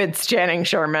hope it's Channing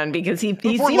Sherman because he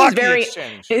seems very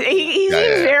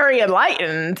very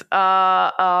enlightened.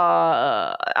 That's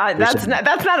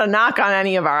not a knock on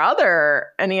any of our other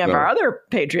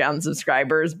Patreon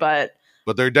subscribers, but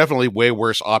there are definitely way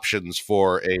worse options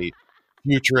for a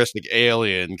futuristic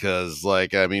alien because,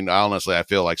 like, I mean, honestly, I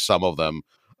feel like some of them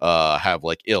have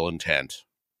like ill intent.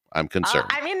 I'm concerned.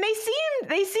 I mean, they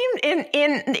seemed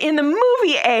in the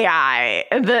movie AI,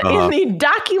 in the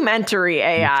documentary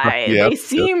AI, they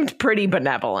seemed pretty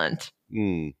benevolent.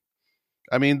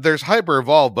 I mean, there's hyper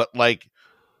evolved, but like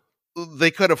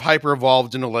they could have hyper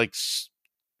evolved into like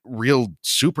real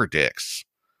super dicks,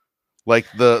 like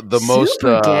the most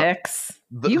super dicks.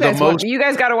 You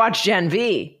guys got to watch Gen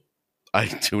V. I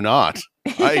do not.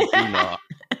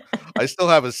 I still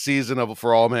have a season of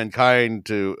For All Mankind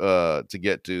to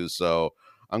get to, so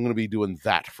I'm going to be doing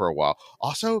that for a while.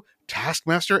 Also,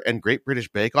 Taskmaster and Great British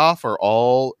Bake Off are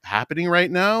all happening right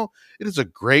now. It is a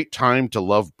great time to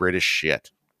love British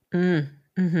shit. I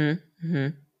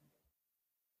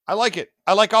like it.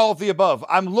 I like all of the above.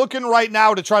 I'm looking right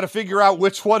now to try to figure out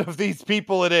which one of these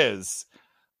people it is.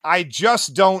 I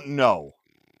just don't know.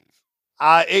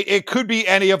 It could be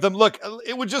any of them. Look,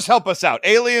 it would just help us out.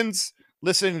 Aliens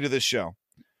listening to this show.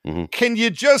 Mm-hmm. Can you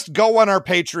just go on our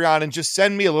Patreon and just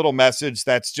send me a little message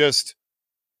that's just,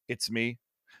 it's me?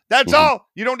 That's all.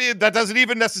 You don't need, that doesn't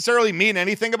even necessarily mean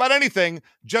anything about anything,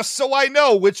 just so I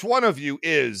know which one of you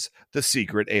is the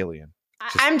secret alien.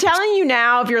 I'm telling you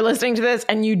now, if you're listening to this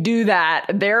and you do that,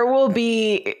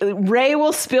 Ray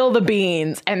will spill the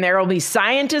beans and there will be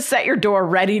scientists at your door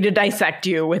ready to dissect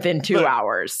you within 2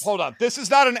 hours. Hold on. This is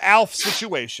not an ALF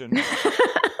situation.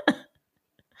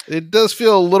 It does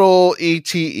feel a little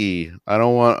ETE. I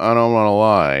don't want to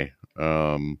lie.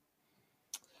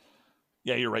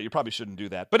 Yeah, you're right. You probably shouldn't do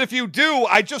that. But if you do,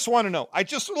 I just want to know.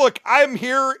 I'm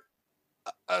here,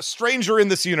 a stranger in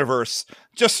this universe,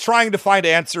 just trying to find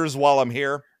answers while I'm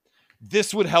here.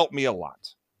 This would help me a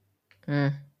lot.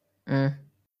 G.I.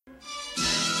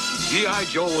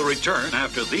 Joe will return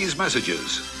after these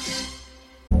messages.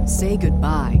 Say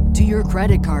goodbye to your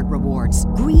credit card rewards.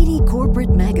 Greedy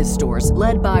corporate mega stores,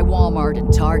 led by Walmart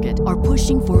and Target, are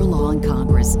pushing for a law in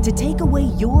Congress to take away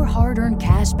your hard-earned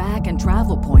cash back and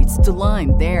travel points to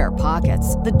line their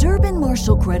pockets. The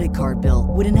Durbin-Marshall credit card bill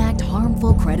would enact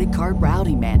harmful credit card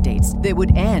routing mandates that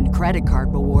would end credit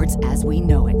card rewards as we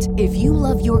know it. If you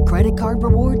love your credit card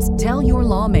rewards, tell your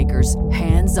lawmakers,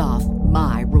 hands off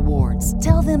my rewards.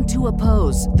 Tell them to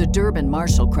oppose the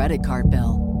Durbin-Marshall credit card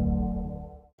bill.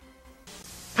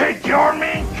 Take your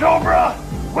mean cobra,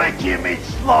 wiki meet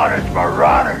Slaughter's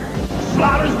Marauders.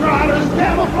 Slaughter's Marauders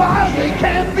camouflage, they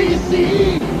can't be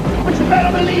seen. But you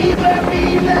better believe they're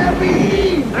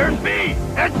me. There's me,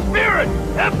 and Spirit,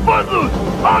 and Footloose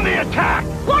on the attack.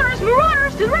 Slaughter's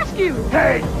Marauders to the rescue.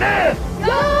 Take this.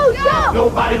 Go, go.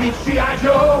 Nobody beats G.I.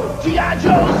 Joe. G.I.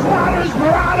 Joe, Slaughter's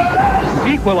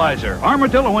Marauders. Equalizer,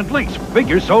 Armadillo, and Lynx.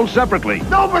 Figures sold separately.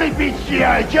 Nobody beats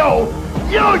G.I. Joe.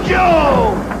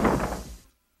 Yo-Joe.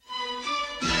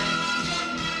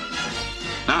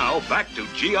 Now, back to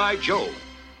G.I. Joe.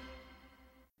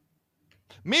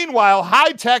 Meanwhile,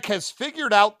 high tech has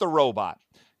figured out the robot.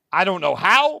 I don't know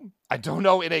how. I don't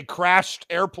know in a crashed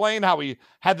airplane how he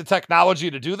had the technology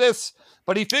to do this,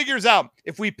 but he figures out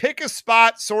if we pick a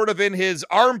spot sort of in his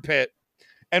armpit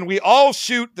and we all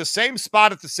shoot the same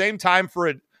spot at the same time for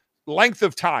a length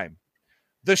of time,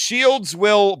 the shields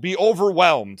will be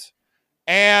overwhelmed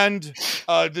and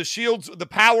the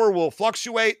power will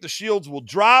fluctuate, the shields will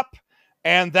drop,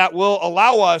 and that will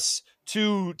allow us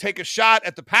to take a shot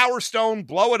at the Power Stone,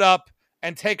 blow it up,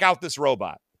 and take out this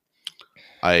robot.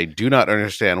 I do not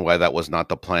understand why that was not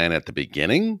the plan at the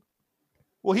beginning.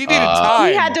 Well, he needed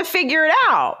time. He had to figure it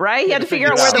out, right? He had to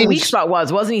figure out where the weak spot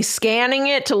was. Wasn't he scanning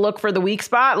it to look for the weak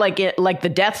spot, like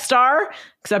the Death Star,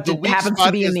 except it happens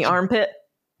to be in the armpit?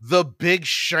 The big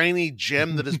shiny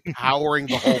gem that is powering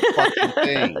the whole fucking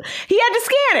thing. He had to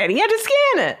scan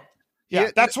it. Yeah,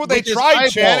 that's what they tried,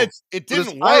 Chan. It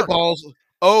didn't work. Eyeballs.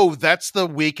 Oh, that's the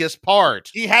weakest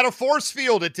part. He had a force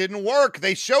field. It didn't work.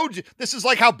 They showed you. This is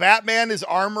like how Batman is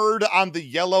armored on the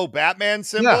yellow Batman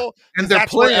symbol. Yeah. And their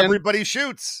that's plan where everybody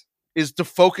shoots. Is to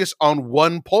focus on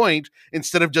one point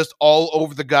instead of just all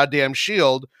over the goddamn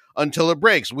shield until it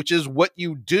breaks, which is what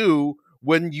you do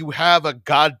when you have a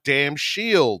goddamn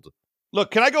shield. Look,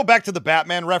 can I go back to the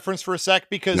Batman reference for a sec?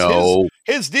 Because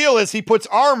his deal is he puts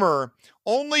armor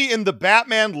only in the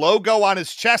Batman logo on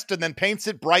his chest and then paints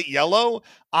it bright yellow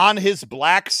on his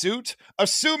black suit,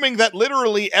 assuming that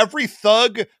literally every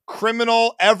thug,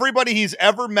 criminal, everybody he's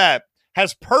ever met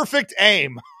has perfect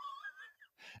aim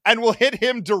and will hit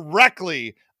him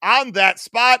directly on that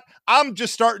spot. I'm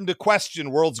just starting to question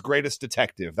world's greatest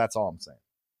detective. That's all I'm saying.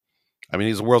 I mean,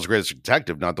 he's the world's greatest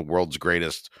detective, not the world's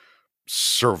greatest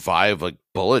survive a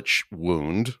bullet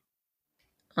wound.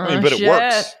 But it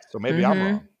works. So maybe I'm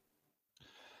wrong.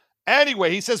 Anyway,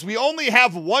 he says we only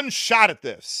have one shot at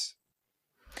this.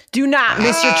 Do not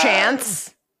miss your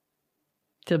chance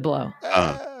to blow.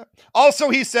 Also,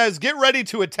 he says get ready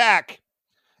to attack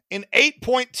in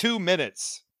 8.2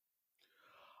 minutes.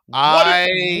 What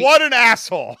an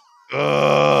asshole.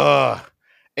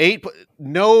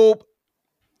 Nope.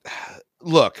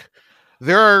 Look,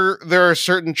 there are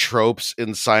certain tropes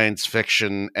in science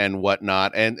fiction and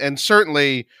whatnot, and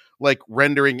certainly like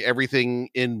rendering everything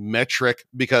in metric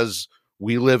because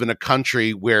we live in a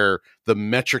country where the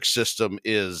metric system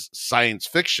is science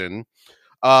fiction,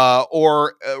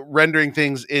 or rendering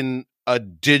things in a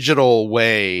digital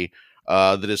way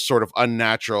that is sort of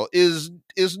unnatural is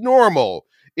normal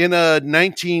in a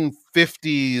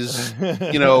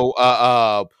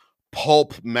 1950s,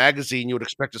 pulp magazine. You would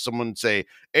expect someone to say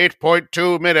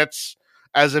 8.2 minutes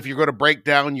as if you're going to break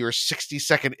down your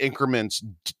 60-second increments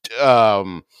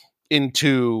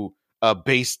into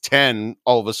base 10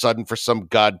 all of a sudden for some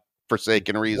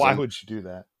godforsaken reason. Why would you do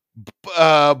that?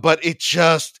 But it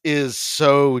just is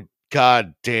so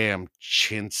goddamn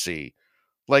chintzy.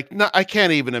 Like, I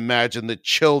can't even imagine that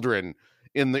children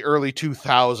in the early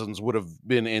 2000s would have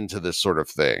been into this sort of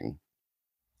thing.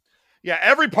 Yeah,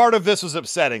 every part of this was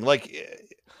upsetting. Like,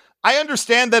 I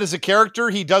understand that as a character,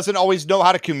 he doesn't always know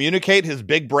how to communicate his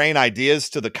big brain ideas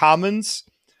to the commons.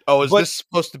 Oh, is this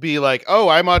supposed to be like, oh,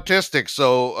 I'm autistic,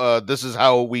 so this is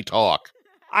how we talk?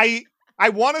 I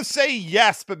want to say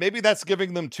yes, but maybe that's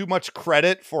giving them too much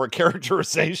credit for a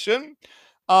characterization.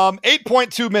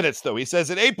 8.2 minutes, though. He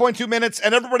says at 8.2 minutes,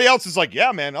 and everybody else is like,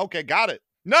 yeah, man, okay, got it.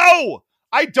 No,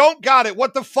 I don't got it.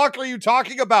 What the fuck are you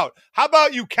talking about? How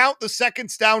about you count the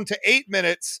seconds down to 8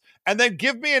 minutes and then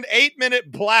give me an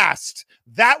 8-minute blast?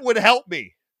 That would help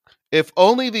me. If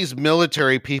only these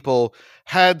military people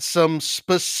had some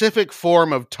specific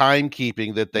form of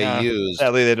timekeeping that they use.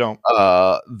 Sadly, they don't.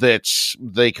 That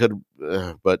they could,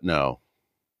 but no.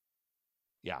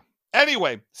 Yeah.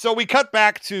 Anyway, so we cut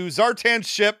back to Zartan's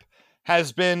ship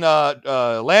has been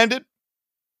landed.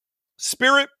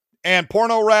 Spirit and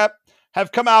Porno Rat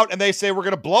have come out and they say we're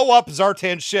going to blow up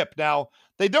Zartan's ship. Now,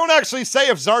 they don't actually say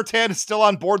if Zartan is still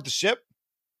on board the ship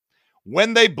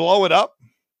when they blow it up.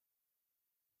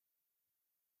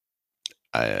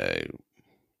 I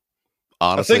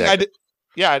honestly, go ahead,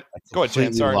 Jan.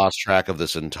 Sorry, lost track of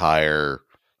this entire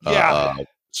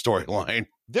storyline.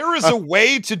 There is a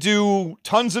way to do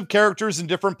tons of characters in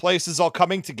different places all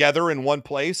coming together in one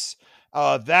place.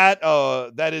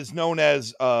 That is known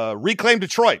as Reclaim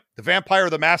Detroit, the Vampire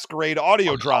the Masquerade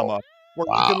audio drama, where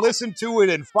you can listen to it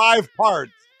in 5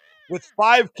 parts with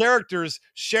 5 characters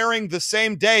sharing the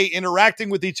same day, interacting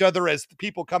with each other as the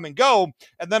people come and go,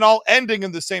 and then all ending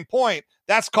in the same point.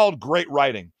 That's called great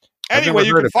writing. Anyway,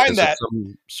 you can find that.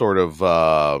 Some sort of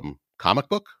comic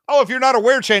book? Oh, if you're not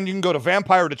aware, Chan, you can go to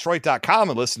vampiredetroit.com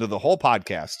and listen to the whole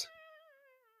podcast.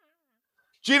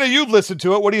 Gina, you've listened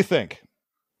to it. What do you think?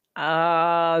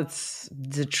 It's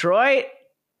Detroit,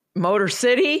 Motor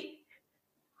City.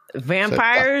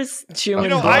 Vampires, human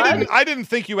blood. I didn't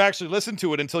think you actually listened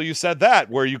to it until you said that,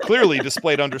 where you clearly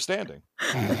displayed understanding.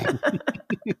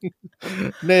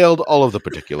 Nailed all of the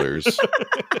particulars.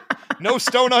 No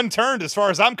stone unturned, as far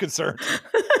as I'm concerned.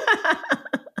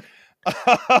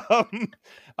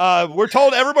 We're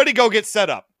told everybody go get set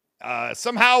up.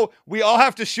 Somehow we all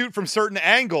have to shoot from certain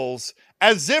angles,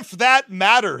 as if that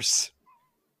matters.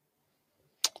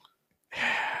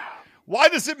 Why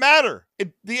does it matter?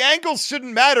 The angles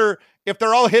shouldn't matter if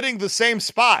they're all hitting the same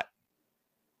spot.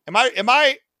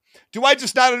 Do I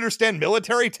just not understand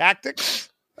military tactics?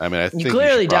 I mean, I think you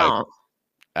clearly should don't.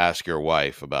 Ask your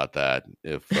wife about that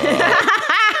if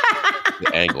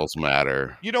the angles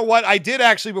matter. You know what? I did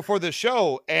actually before this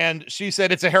show, and she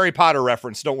said it's a Harry Potter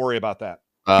reference. Don't worry about that.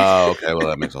 Oh, okay. Well,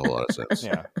 that makes a whole lot of sense.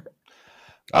 Yeah.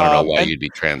 I don't know why you'd be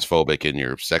transphobic in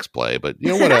your sex play, but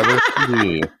whatever.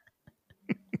 Yeah.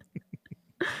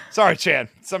 Sorry, Chan.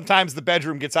 Sometimes the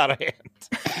bedroom gets out of hand.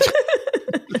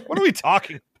 What are we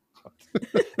talking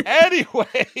about?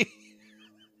 Anyway.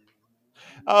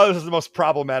 Oh, this is the most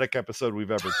problematic episode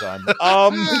we've ever done.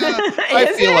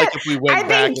 I feel like if we went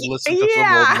back and listened to some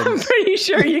old ones. I'm pretty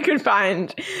sure you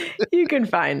can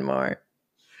find more.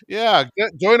 Yeah,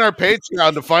 join our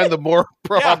Patreon to find the more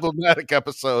problematic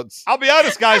episodes. I'll be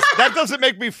honest, guys, that doesn't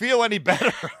make me feel any better.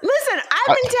 Listen,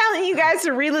 I've been telling you guys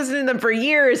to re-listen to them for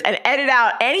years and edit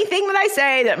out anything that I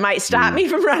say that might stop me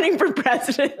from running for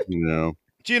president.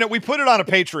 Gina, we put it on a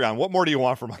Patreon. What more do you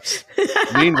want from us?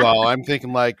 Meanwhile, I'm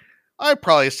thinking I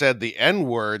probably said the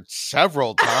N-word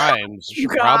several times. You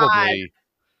should probably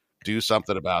do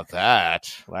something about that.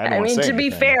 I mean, to be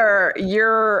fair,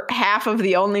 you're half of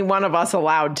the only one of us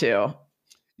allowed to.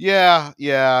 Yeah,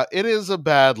 it is a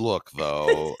bad look,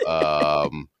 though.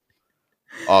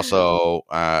 Also,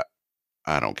 I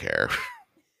don't care.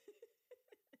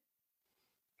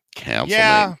 Cancel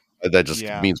me. That just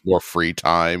means more free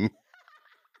time.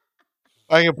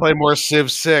 I can play more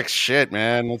Civ 6. Shit,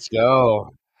 man. Let's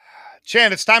go.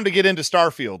 Chan, it's time to get into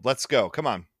Starfield. Let's go. Come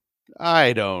on.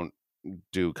 I don't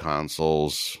do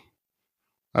consoles.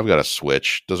 I've got a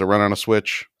Switch. Does it run on a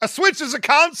Switch? A Switch is a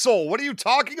console. What are you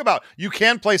talking about? You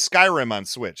can play Skyrim on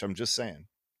Switch. I'm just saying.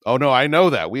 Oh, no, I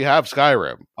know that. We have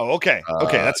Skyrim. Oh, okay.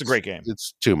 Okay, that's a great game.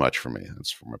 It's too much for me.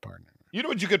 That's for my partner. You know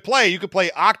what you could play? You could play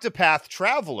Octopath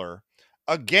Traveler,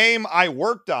 a game I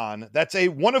worked on that's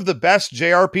one of the best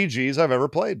JRPGs I've ever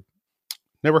played.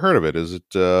 Never heard of it. Is it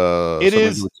it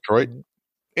is Detroit?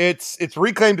 It's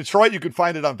Reclaim Detroit. You can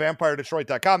find it on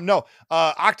vampiredetroit.com. No,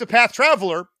 Octopath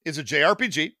Traveler is a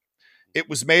JRPG. It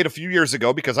was made a few years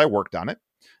ago because I worked on it.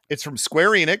 It's from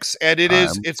Square Enix, and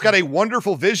it's got a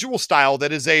wonderful visual style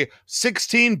that is a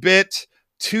 16-bit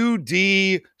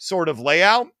 2D sort of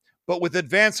layout, but with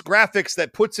advanced graphics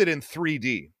that puts it in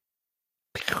 3D.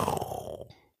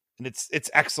 And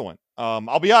it's excellent.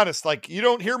 I'll be honest, you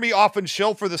don't hear me often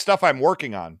shill for the stuff I'm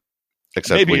working on.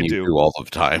 Except maybe when you do all the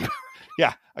time.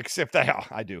 Yeah, except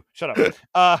I do. Shut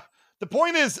up. The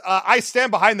point is, I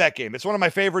stand behind that game. It's one of my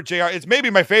favorite It's maybe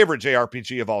my favorite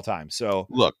JRPG of all time. So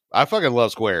look, I fucking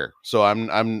love Square, so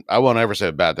I won't ever say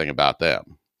a bad thing about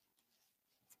them.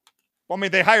 Well, I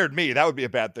mean, they hired me. That would be a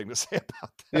bad thing to say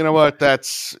about them. You know what?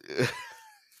 That's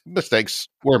mistakes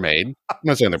were made. I'm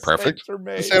not saying they're perfect. I'm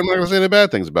not going to say any bad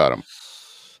things about them.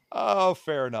 Oh,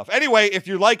 fair enough. Anyway, if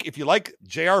you like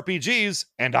JRPGs,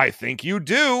 and I think you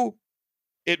do,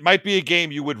 it might be a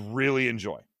game you would really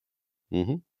enjoy.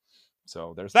 Mm-hmm.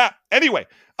 So there's that. Anyway,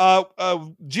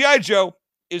 G.I. Joe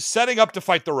is setting up to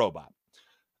fight the robot.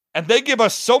 And they give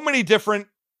us so many different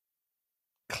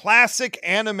classic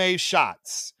anime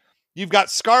shots. You've got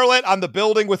Scarlet on the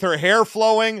building with her hair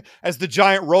flowing as the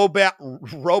giant robot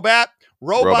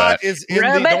is in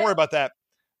the... Don't worry about that.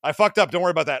 I fucked up. Don't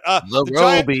worry about that. The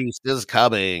Robeast is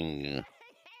coming.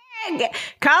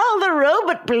 Call the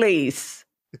robot police.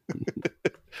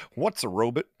 What's a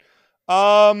robot?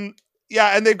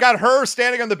 Yeah, and they've got her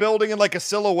standing on the building in a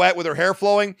silhouette with her hair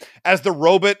flowing as the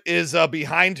robot is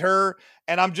behind her.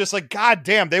 And I'm just like, God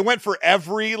damn, they went for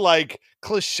every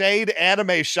cliched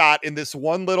anime shot in this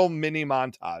one little mini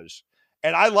montage.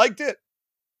 And I liked it.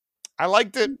 I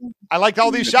liked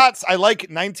all these shots. I like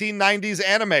 1990s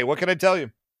anime. What can I tell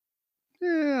you?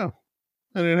 Yeah,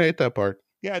 I didn't hate that part.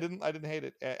 Yeah, I didn't hate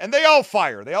it. And they all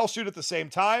fire. They all shoot at the same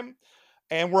time.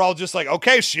 And we're all just like,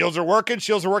 okay, shields are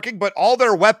working, but all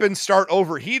their weapons start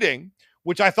overheating,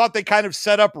 which I thought they kind of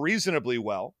set up reasonably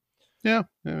well. Yeah.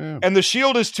 And the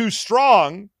shield is too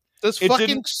strong. Does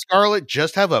fucking Scarlet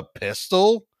just have a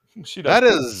pistol? She does. That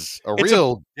is a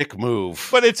real dick move.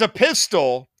 But it's a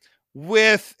pistol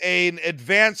with an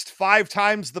advanced 5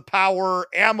 times the power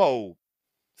ammo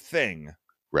thing.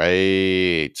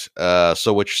 Right.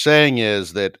 So what you're saying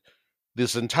is that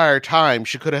this entire time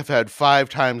she could have had 5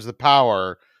 times the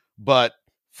power, but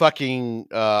fucking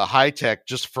High Tech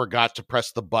just forgot to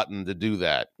press the button to do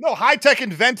that. No, High Tech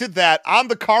invented that on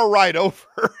the car ride over.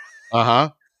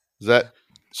 Is that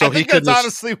so? I think that's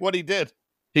honestly what he did.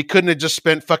 He couldn't have just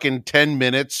spent fucking 10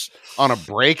 minutes on a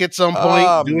break at some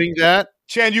point doing that?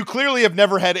 Chan, you clearly have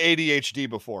never had ADHD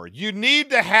before. You need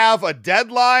to have a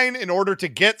deadline in order to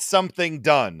get something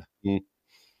done.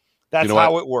 That's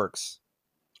how it works.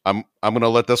 I'm going to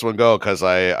let this one go because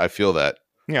I feel that.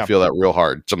 Yeah. I feel that real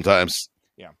hard sometimes.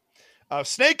 Yeah.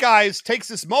 Snake Eyes takes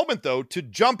this moment, though, to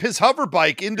jump his hover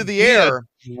bike into the air.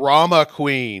 Drama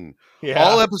queen. Yeah.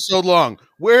 All episode long.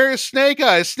 Where is Snake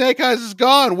Eyes? Snake Eyes is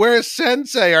gone. Where is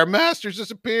Sensei? Our master's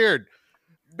disappeared.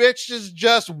 Bitch is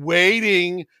just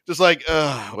waiting. Just like, wait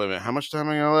a minute. How much time am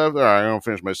I going to live? All right, I'm going to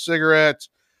finish my cigarette.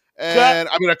 And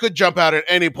I mean, I could jump out at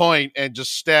any point and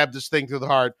just stab this thing through the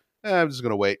heart. I'm just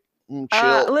going to wait.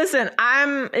 Chill. Listen,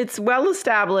 it's well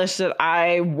established that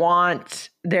I want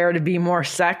there to be more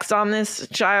sex on this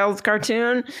child's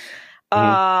cartoon.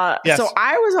 Yes. So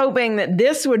I was hoping that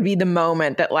this would be the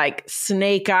moment that like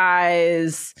Snake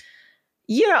Eyes,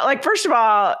 like first of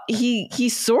all, he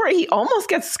almost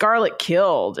gets Scarlet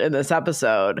killed in this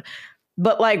episode.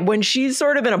 But like when she's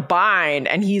sort of in a bind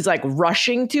and he's like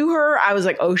rushing to her, I was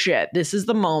like, oh shit, this is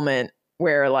the moment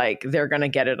where like they're going to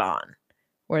get it on.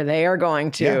 Where they are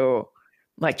going to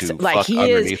she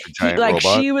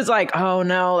was like, oh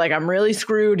no, like I'm really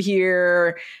screwed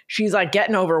here. She's like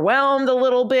getting overwhelmed a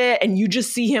little bit. And you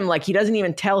just see him like, he doesn't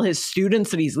even tell his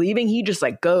students that he's leaving. He just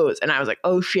like goes. And I was like,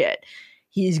 oh shit,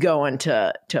 he's going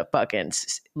to fucking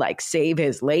like save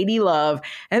his lady love.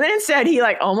 And then instead he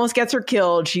like almost gets her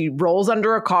killed. She rolls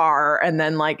under a car and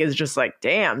then like is just like,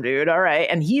 damn dude. All right.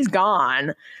 And he's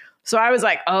gone. So I was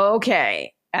like,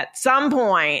 okay, at some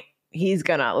point, he's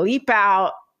gonna leap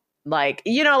out, like,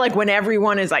 like when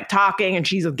everyone is like talking and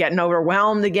she's getting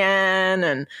overwhelmed again.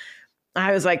 And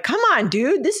I was like, come on,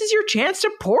 dude, this is your chance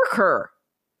to pork her.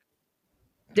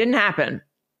 Didn't happen.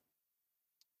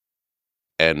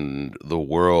 And the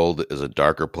world is a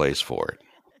darker place for it.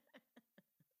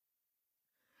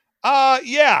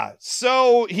 Yeah.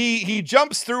 So he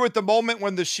jumps through at the moment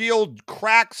when the shield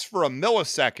cracks for a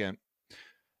millisecond.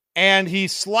 And he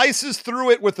slices through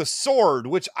it with a sword,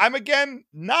 which I'm, again,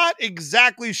 not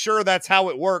exactly sure that's how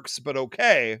it works, but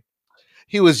okay.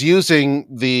 He was using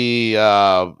the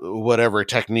whatever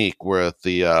technique with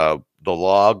the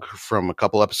log from a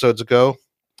couple episodes ago.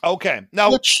 Okay.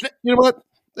 Now, which, you know what?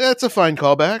 That's a fine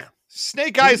callback.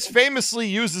 Snake Eyes famously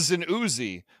uses an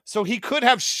Uzi, so he could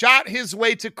have shot his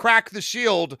way to crack the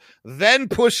shield, then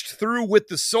pushed through with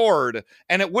the sword,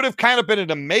 and it would have kind of been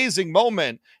an amazing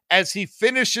moment as he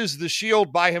finishes the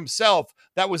shield by himself.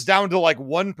 That was down to like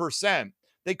 1%.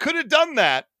 They could have done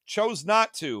that, chose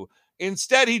not to.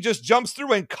 Instead, he just jumps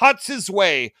through and cuts his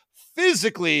way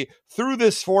physically through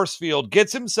this force field,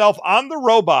 gets himself on the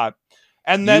robot,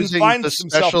 and then using finds the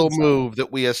himself special inside. move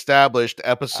that we established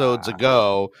episodes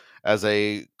ago as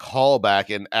a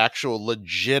callback, an actual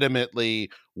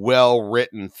legitimately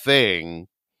well-written thing.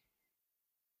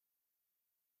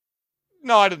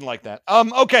 No, I didn't like that.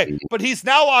 Okay, but he's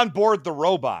now on board the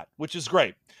robot, which is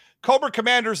great. Cobra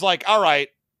Commander's like, all right,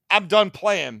 I'm done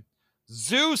playing.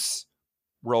 Zeus,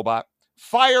 robot,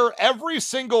 fire every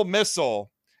single missile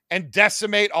and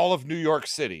decimate all of New York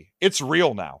City. It's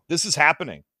real now. This is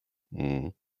happening.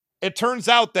 It turns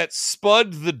out that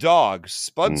Spud the dog,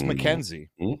 Spuds McKenzie,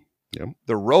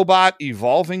 the robot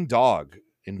evolving dog,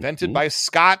 invented by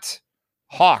Scott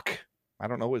Hawk. I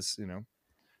don't know his,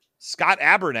 Scott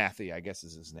Abernathy, I guess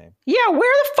is his name. Yeah, where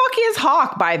the fuck is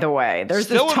Hawk, by the way? There's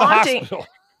Still this in the taunting. hospital.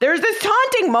 There's this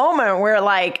taunting moment where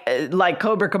like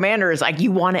Cobra Commander is like,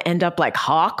 you want to end up like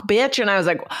Hawk, bitch? And I was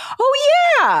like,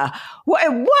 oh yeah.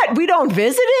 What? We don't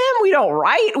visit him? We don't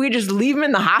write? We just leave him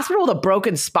in the hospital with a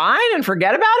broken spine and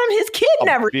forget about him? His kid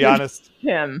never be honest.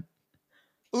 Him.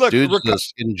 Look, dude's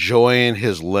just enjoying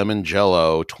his lemon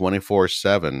jello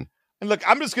 24/7. And look,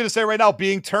 I'm just going to say right now,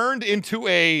 being turned into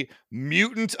a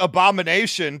mutant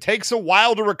abomination takes a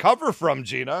while to recover from,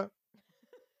 Gina.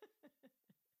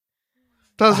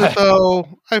 Does it,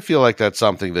 though? I feel like that's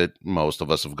something that most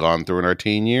of us have gone through in our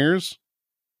teen years.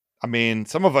 I mean,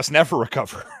 some of us never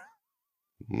recover.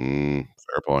 Fair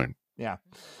point. Yeah.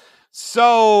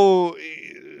 So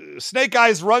Snake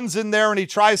Eyes runs in there and he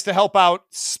tries to help out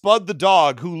Spud the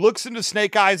dog, who looks into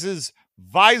Snake Eyes'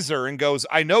 visor and goes,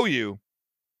 I know you.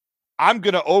 I'm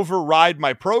going to override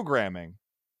my programming.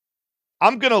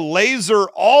 I'm going to laser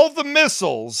all the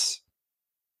missiles,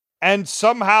 and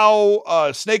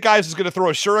somehow Snake Eyes is going to throw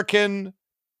a shuriken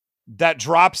that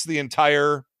drops the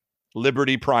entire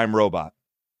Liberty Prime robot?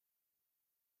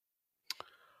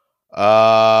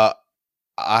 I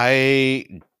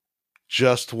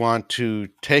just want to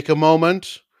take a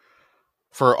moment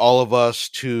for all of us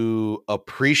to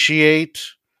appreciate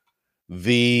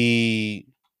the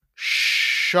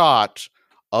shot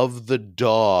of the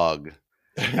dog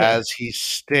as he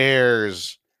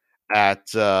stares at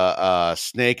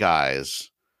Snake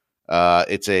Eyes.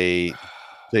 It's a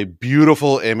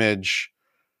beautiful image.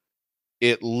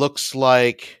 It looks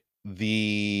like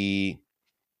the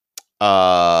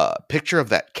picture of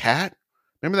that cat.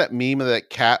 Remember that meme of that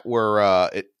cat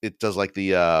where it does like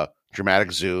the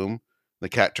dramatic zoom? The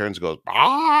cat turns and goes,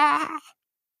 ah!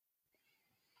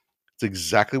 It's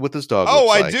exactly what this dog looks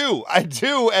like. I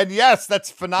do. And yes,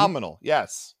 that's phenomenal.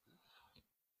 Yes.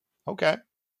 Okay.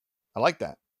 I like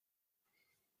that.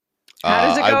 How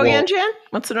does it go again, Jan?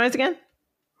 What's the noise again?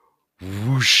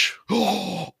 Whoosh.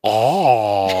 Oh.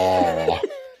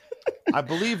 I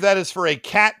believe that is for a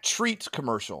cat treat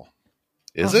commercial.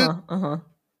 Is it? Uh-huh.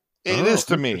 It is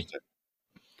to me.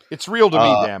 It's real to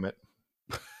me, damn it.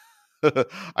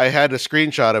 I had a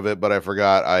screenshot of it, but I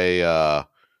forgot I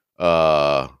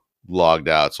logged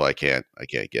out, so I can't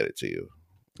get it to you.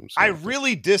 I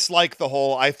really dislike the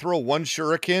whole I throw one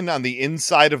shuriken on the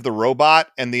inside of the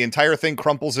robot and the entire thing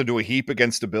crumples into a heap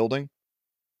against a building.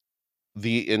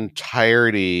 The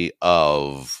entirety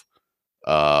of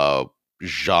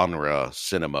genre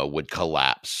cinema would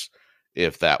collapse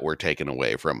if that were taken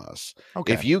away from us.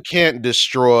 Okay. If you can't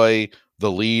destroy the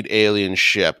lead alien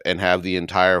ship and have the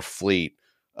entire fleet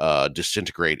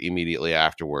disintegrate immediately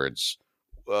afterwards,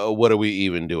 what are we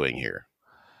even doing here?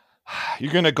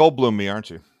 You're going to Goldblum me, aren't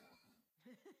you?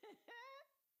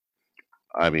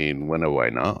 I mean, when do I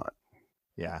not?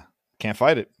 Yeah. Can't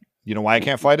fight it. You know why I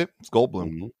can't fight it? It's Goldblum.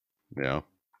 Mm-hmm. Yeah.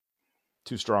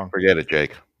 Too strong. Forget it,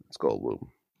 Jake. It's Goldblum.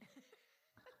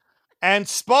 And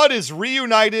Spud is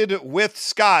reunited with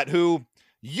Scott, who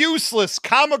useless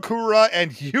Kamakura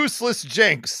and useless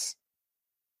Jinx,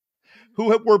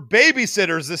 who were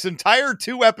babysitters this entire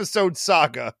 2-episode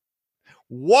saga.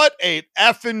 What a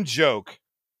effing joke.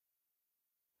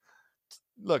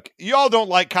 Look, y'all don't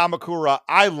like Kamakura.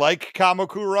 I like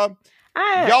Kamakura.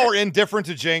 Y'all are indifferent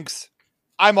to Jinx.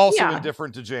 I'm also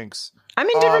indifferent to Jinx. I'm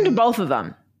indifferent to both of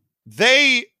them.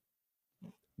 They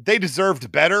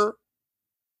deserved better.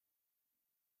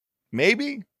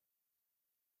 Maybe.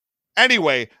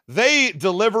 Anyway, they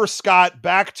deliver Scott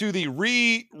back to the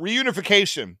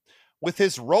reunification with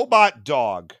his robot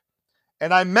dog.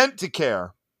 And I meant to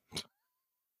care.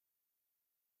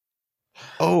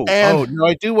 No,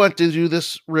 I do want to do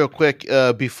this real quick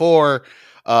before.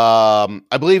 I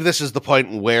believe this is the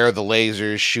point where the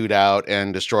lasers shoot out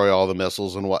and destroy all the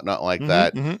missiles and whatnot like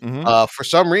that. For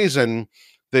some reason,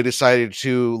 they decided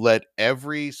to let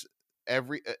every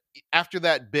after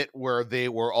that bit where they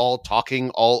were all talking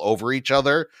all over each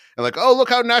other and like, oh, look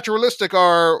how naturalistic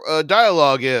our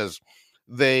dialogue is.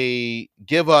 They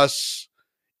give us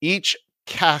each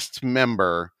cast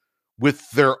member with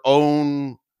their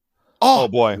own oh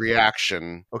boy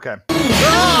reaction. Okay.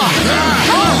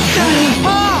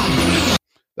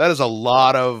 That is a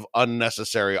lot of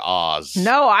unnecessary ahs.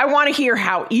 No, I want to hear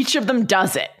how each of them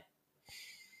does it.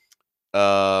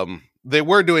 They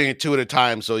were doing it two at a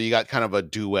time, so you got kind of a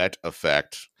duet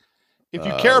effect. If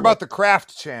you care about the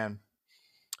craft, Chan,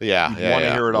 you want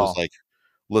to hear it all. Was like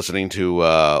listening to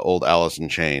old Alice in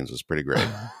Chains was pretty great.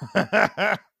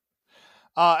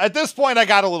 At this point, I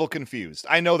got a little confused.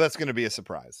 I know that's going to be a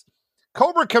surprise.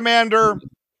 Cobra Commander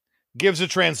gives a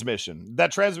transmission.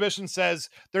 That transmission says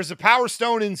there's a power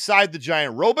stone inside the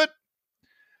giant robot,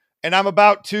 and I'm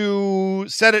about to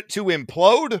set it to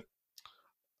implode.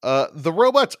 The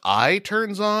robot's eye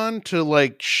turns on to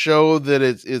like show that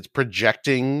it's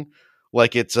projecting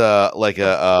like it's a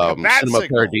Cinema signal.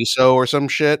 Paradiso or some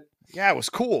shit. Yeah, it was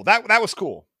cool. That was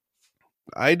cool.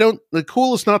 The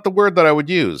cool is not the word that I would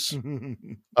use.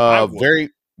 Very,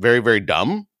 very, very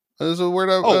dumb is a word.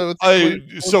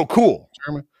 So cool.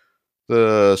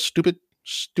 The stupidity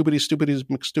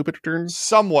McStupid turn.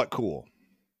 Somewhat cool.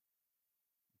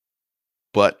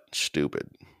 But stupid.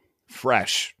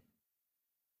 Fresh.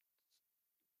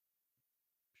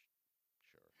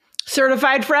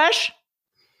 Certified fresh?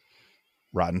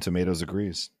 Rotten Tomatoes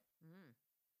agrees.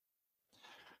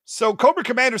 So Cobra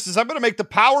Commander says, I'm going to make the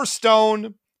power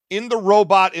stone in the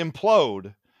robot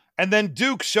implode. And then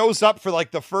Duke shows up for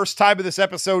like the first time of this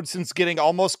episode since getting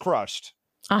almost crushed.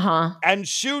 And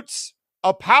shoots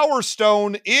a power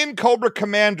stone in Cobra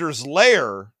Commander's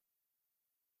lair.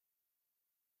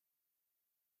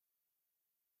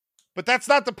 But that's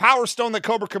not the power stone that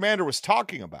Cobra Commander was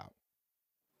talking about.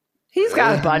 He's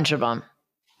got a bunch of them.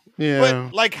 Yeah.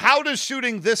 But like, how does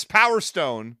shooting this Power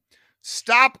Stone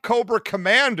stop Cobra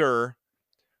Commander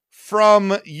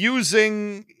from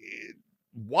using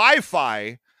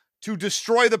Wi-Fi to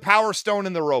destroy the Power Stone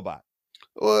in the robot?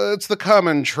 Well, it's the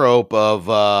common trope of,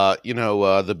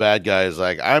 the bad guy is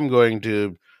like, I'm going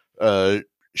to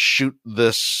shoot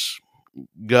this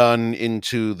gun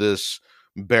into this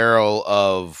barrel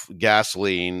of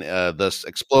gasoline, thus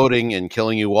exploding and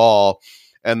killing you all.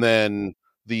 And then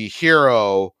the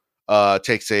hero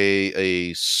takes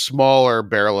a smaller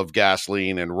barrel of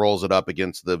gasoline and rolls it up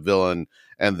against the villain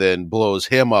and then blows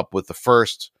him up with the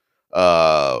first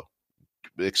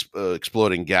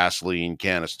exploding gasoline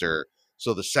canister.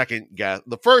 So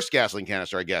the first gasoline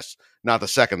canister, I guess, not the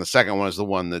second. The second one is the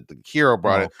one that the hero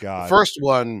brought. God. The first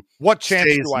one, what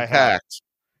chance do I have?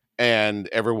 And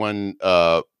everyone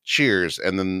cheers,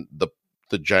 and then the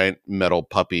giant metal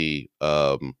puppy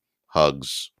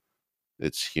hugs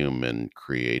its human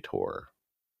creator.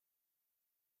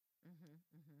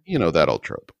 You know that old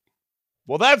trope.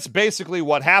 Well, that's basically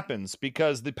what happens,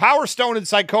 because the Power Stone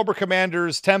inside Cobra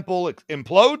Commander's temple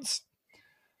implodes.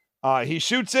 He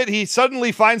shoots it. He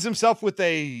suddenly finds himself with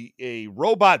a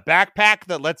robot backpack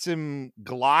that lets him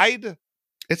glide.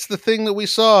 It's the thing that we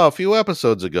saw a few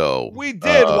episodes ago. We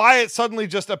did. Why it suddenly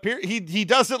just appeared? He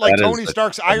does it like Tony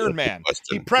Stark's Iron Man.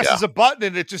 He presses a button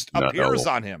and it just appears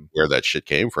on him. Where that shit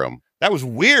came from. That was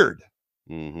weird.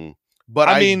 Mm-hmm. But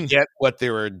I mean, get what they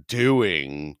were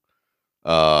doing.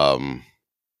 There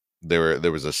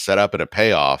was a setup and a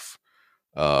payoff.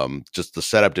 Just the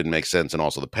setup didn't make sense, and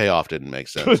also the payoff didn't make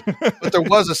sense. But there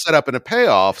was a setup and a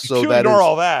payoff, so that is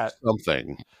all that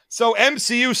something. So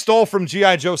MCU stole from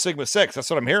GIJoe Sigma 6. That's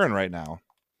what I'm hearing right now.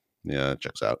 Yeah, it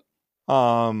checks out.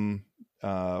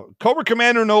 Cobra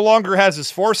Commander no longer has his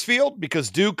force field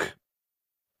because Duke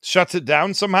shuts it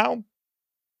down somehow.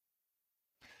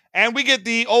 And we get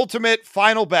the ultimate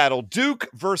final battle. Duke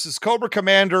versus Cobra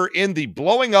Commander in the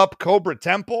blowing up Cobra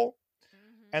Temple.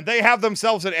 And they have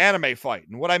themselves an anime fight.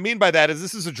 And what I mean by that is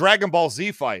this is a Dragon Ball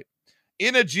Z fight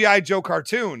in a G.I. Joe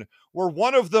cartoon where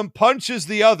one of them punches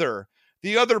the other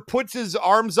puts his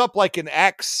arms up like an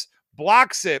X,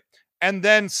 blocks it, and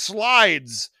then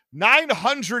slides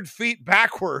 900 feet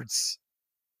backwards.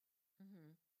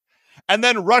 And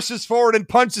then rushes forward and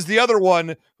punches the other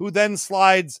one, who then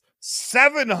slides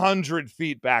 700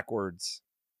 feet backwards.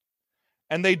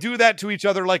 And they do that to each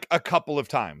other like a couple of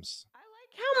times. I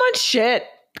like how much shit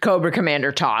Cobra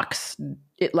Commander talks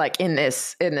in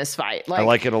this fight. Like, I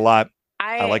like it a lot.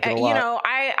 I like it a lot. You know,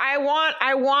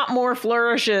 I want more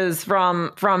flourishes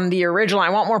from the original. I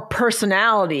want more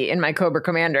personality in my Cobra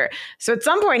Commander. So at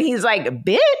some point he's like,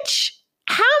 "Bitch,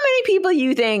 how many people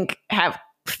you think have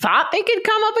thought they could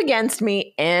come up against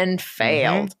me and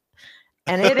failed?"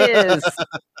 And it is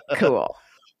cool.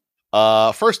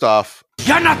 First off,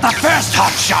 you're not the first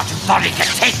hotshot who thought he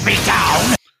could take me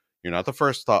down. You're not the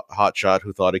first hotshot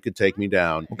who thought he could take me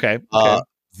down. Okay.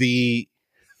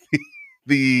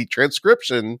 The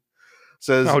transcription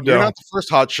says, you're not the first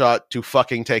hotshot to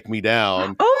fucking take me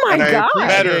down. Oh my God.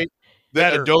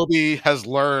 Better. Adobe has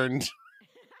learned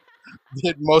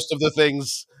that most of the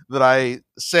things that I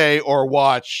say or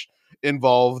watch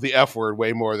involve the F word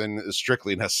way more than is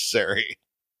strictly necessary.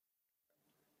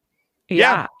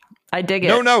 Yeah. I dig it.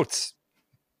 No notes.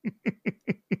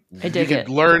 I dig you it. Could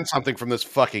learn something from this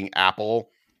fucking apple.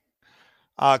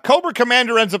 Cobra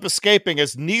Commander ends up escaping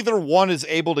as neither one is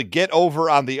able to get over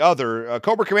on the other.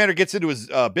 Cobra Commander gets into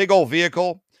his big old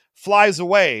vehicle, flies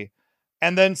away,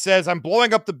 and then says, "I'm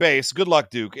blowing up the base. Good luck,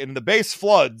 Duke." And the base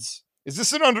floods. Is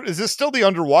this still the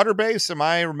underwater base? Am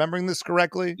I remembering this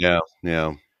correctly? Yeah.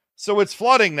 So it's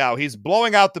flooding now. He's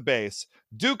blowing out the base.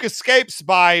 Duke escapes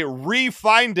by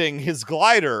refinding his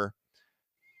glider.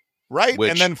 Right?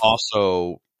 Which and then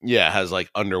also has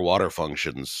like underwater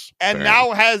functions. And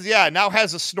now has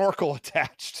a snorkel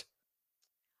attached.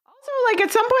 Also, like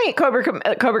at some point,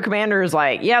 Cobra Commander is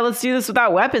like, "Yeah, let's do this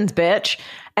without weapons, bitch,"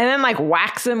 and then like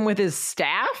whacks him with his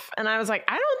staff. And I was like,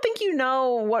 I don't think you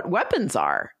know what weapons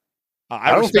are.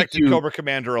 I respected Cobra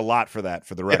Commander a lot for that,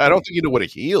 for the record. Yeah, I don't think you know what a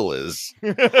heel is.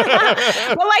 Well,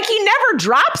 like he never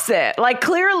drops it. Like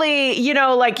clearly, you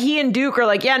know, like he and Duke are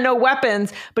like, "Yeah, no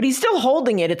weapons," but he's still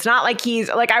holding it. It's not like he's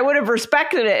like, I would have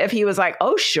respected it if he was like,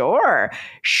 "Oh, sure,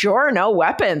 no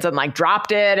weapons," and like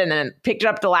dropped it and then picked it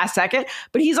up at the last second.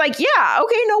 But he's like, "Yeah,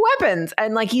 okay, no weapons,"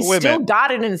 and like he's still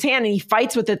got it in his hand and he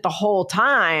fights with it the whole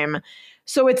time.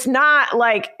 So it's not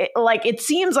like it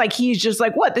seems like he's just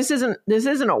like, "What? This isn't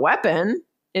a weapon."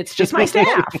 It's just my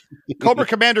staff. Cobra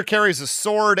Commander carries a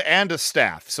sword and a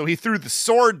staff. So he threw the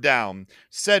sword down,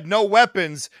 said no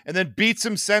weapons, and then beats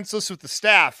him senseless with the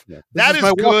staff. Yeah. That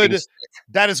is good.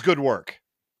 That is good work.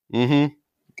 Mm-hmm.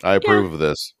 I approve of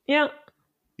this. Yeah.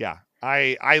 Yeah.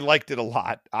 I liked it a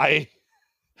lot. I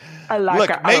like look,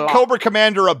 it a make lot. Cobra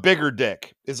Commander a bigger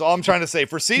dick is all I'm trying to say.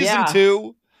 For season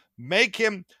 2, make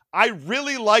him. I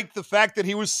really liked the fact that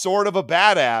he was sort of a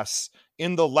badass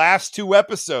in the last 2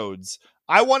 episodes.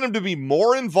 I want him to be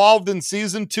more involved in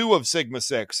season 2 of Sigma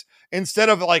 6 instead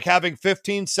of like having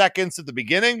 15 seconds at the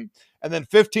beginning and then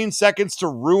 15 seconds to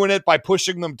ruin it by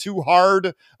pushing them too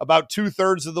hard about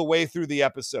 2/3 of the way through the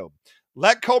episode.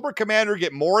 Let Cobra Commander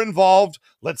get more involved.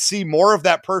 Let's see more of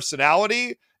that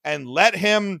personality and let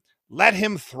him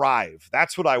thrive.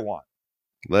 That's what I want.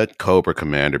 Let Cobra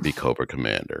Commander be Cobra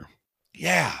Commander.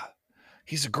 Yeah.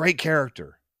 He's a great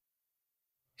character.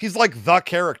 He's like the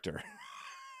character.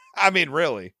 I mean,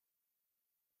 really.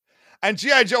 And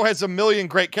G.I. Joe has a million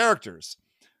great characters,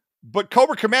 but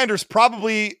Cobra Commander's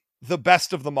probably the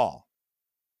best of them all.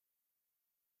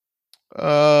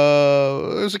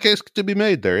 There's a case to be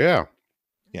made there, yeah.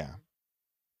 Yeah.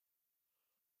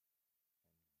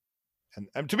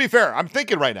 And to be fair, I'm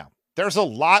thinking right now, there's a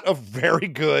lot of very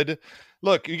good.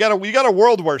 Look, you got a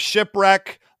world where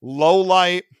Shipwreck,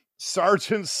 Lowlight,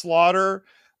 Sergeant Slaughter,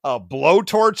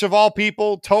 Blowtorch of all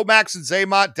people, Tomax and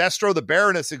Zaymot, Destro the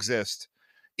Baroness exist.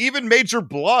 Even Major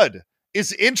Blood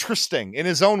is interesting in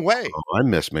his own way. Oh, I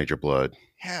miss Major Blood.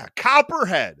 Yeah,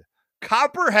 Copperhead.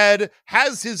 Copperhead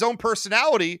has his own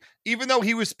personality, even though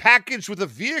he was packaged with a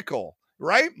vehicle,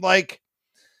 right? Like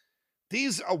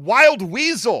these Wild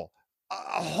Weasel.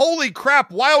 Holy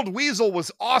crap, Wild Weasel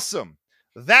was awesome.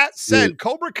 That said,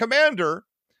 Cobra Commander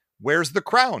wears the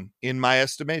crown, in my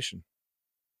estimation.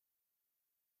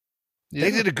 Yeah.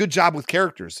 They did a good job with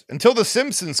characters until The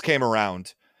Simpsons came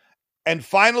around and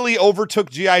finally overtook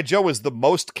G.I. Joe as the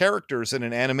most characters in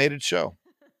an animated show.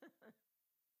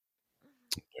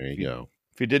 There you go.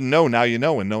 If you didn't know, now you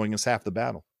know, and knowing is half the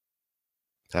battle.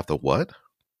 Half the what?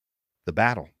 The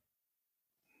battle.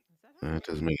 That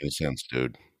doesn't make any sense,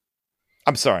 dude.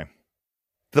 I'm sorry.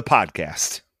 The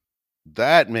podcast.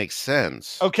 That makes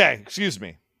sense. Okay, excuse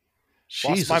me.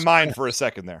 Jesus Lost my mind for a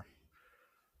second there.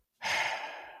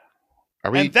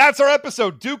 And that's our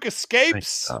episode. Duke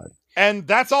escapes, and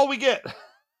that's all we get.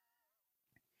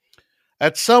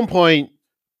 At some point,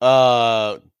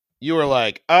 you were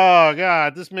like, "Oh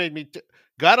God, this made me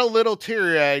got a little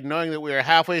teary-eyed knowing that we are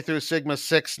halfway through Sigma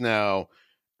 6 now."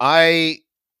 I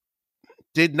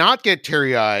did not get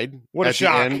teary-eyed at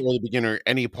the end or the beginning or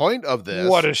any point of this.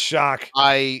 What a shock!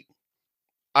 I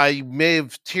may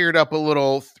have teared up a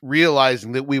little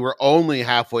realizing that we were only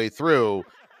halfway through,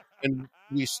 and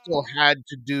we still had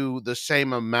to do the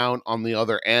same amount on the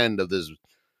other end of this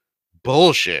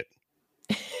bullshit.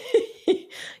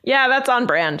 Yeah, that's on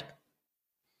brand.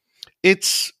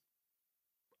 It's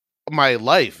my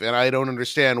life, and I don't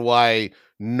understand why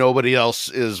nobody else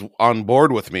is on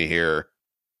board with me here.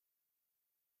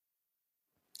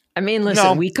 I mean,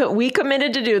 listen, we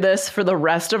committed to do this for the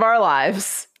rest of our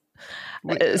lives.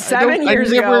 7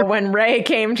 years ago, when Ray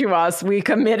came to us, we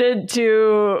committed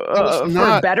to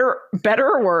for better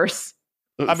or worse.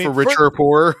 I mean, for richer or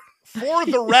poorer. For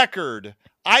the record,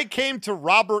 I came to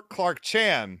Robert Clark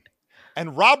Chan,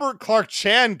 and Robert Clark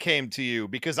Chan came to you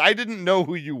because I didn't know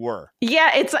who you were.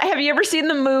 Yeah, have you ever seen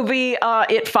the movie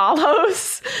It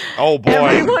Follows? Oh boy!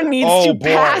 Everyone needs to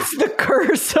pass the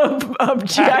curse of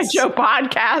G.I. Joe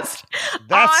podcast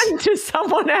on to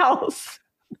someone else.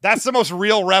 That's the most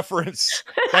real reference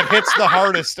that hits the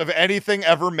hardest of anything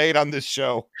ever made on this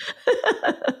show.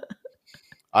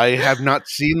 I have not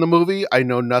seen the movie. I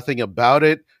know nothing about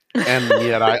it. And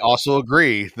yet I also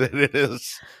agree that it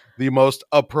is the most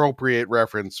appropriate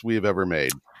reference we've ever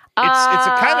made. It's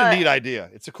a kind of neat idea.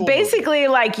 It's a cool basically movie.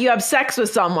 Like you have sex with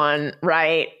someone,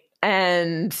 right?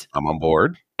 And I'm on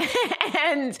board.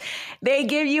 And they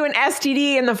give you an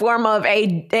STD in the form of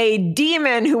a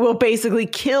demon who will basically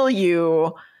kill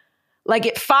you. Like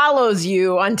it follows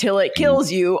you until it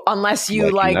kills you, unless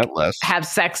you have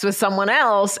sex with someone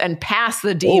else and pass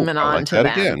the demon on to them.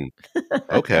 Again.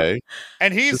 Okay.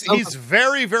 And he's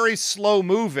very, very slow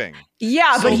moving.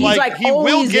 Yeah, so but he's like he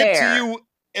always will get there. to you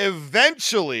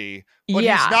eventually, but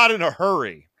he's not in a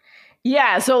hurry.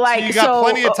 Yeah, so you got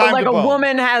plenty of time like to a bone.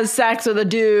 woman has sex with a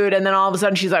dude, and then all of a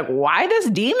sudden she's like, "Why this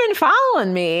demon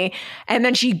following me?" And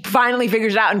then she finally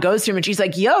figures it out and goes to him, and she's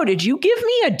like, "Yo, did you give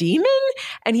me a demon?"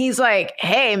 And he's like,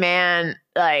 "Hey, man,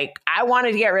 like, I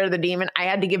wanted to get rid of the demon. I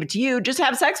had to give it to you. Just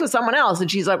have sex with someone else.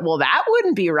 And she's like, well, that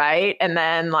wouldn't be right. And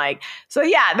then like, so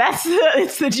yeah,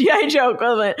 it's the G.I. Joe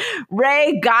equivalent.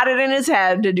 Ray got it in his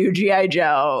head to do G.I.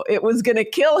 Joe. It was going to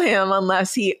kill him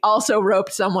unless he also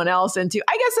roped someone else into,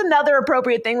 I guess another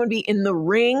appropriate thing would be in the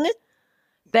ring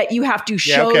that you have to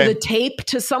show the tape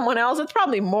to someone else. It's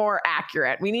probably more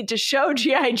accurate. We need to show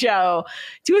G.I. Joe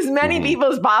to as many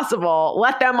people as possible.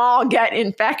 Let them all get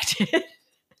infected.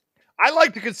 I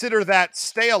like to consider that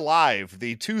Stay Alive,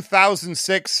 the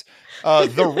 2006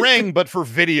 The Ring, but for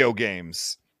video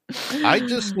games. I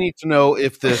just need to know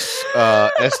if this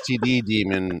STD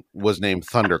demon was named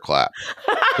Thunderclap.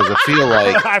 Because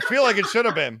I feel like it should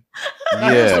have been. Now,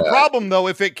 here's the problem, though.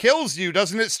 If it kills you,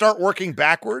 doesn't it start working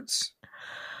backwards?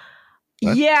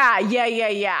 Yeah.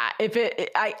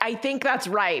 I think that's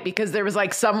right, because there was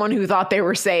like someone who thought they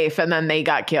were safe and then they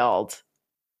got killed.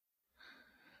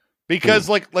 Because,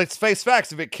 like, let's face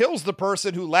facts. If it kills the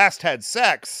person who last had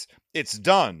sex, it's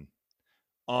done.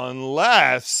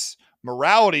 Unless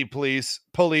morality police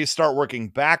start working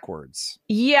backwards.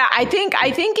 Yeah, I think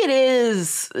it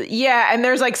is. Yeah, and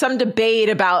there's like some debate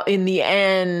about in the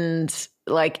end,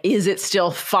 like, is it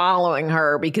still following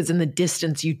her? Because in the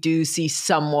distance, you do see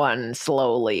someone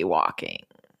slowly walking.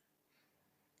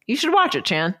 You should watch it,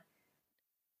 Chan.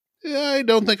 Yeah, I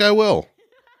don't think I will.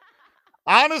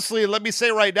 Honestly, let me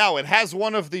say right now, it has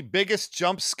one of the biggest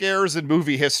jump scares in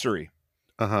movie history.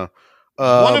 One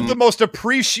of the most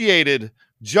appreciated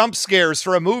jump scares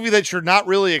for a movie that you're not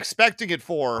really expecting it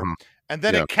for, and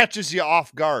then it catches you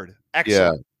off guard.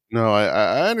 Excellent. Yeah. No,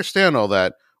 I understand all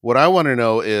that. What I want to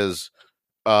know is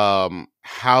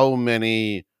how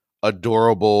many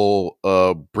adorable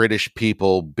British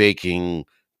people baking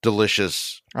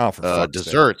delicious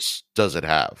desserts does it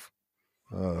have?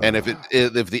 And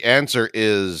if the answer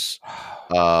is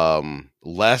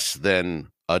less than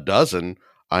a dozen,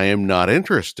 I am not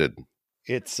interested.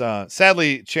 It's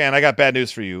sadly, Chan, I got bad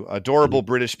news for you. Adorable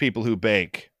British people who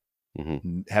bake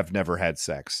have never had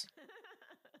sex.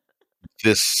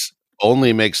 This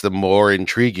only makes them more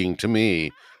intriguing to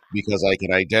me because I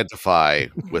can identify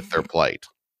with their plight.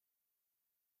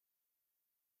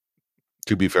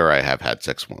 To be fair, I have had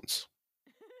sex once.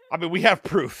 I mean, we have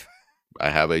proof. I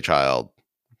have a child.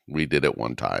 We did it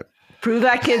one time. Prove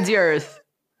that kid's yours.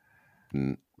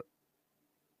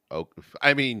 Oh,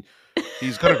 I mean,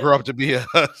 he's going to grow up to be a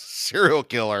serial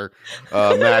killer,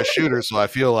 mass shooter. So I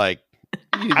feel like,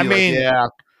 yeah,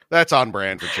 that's on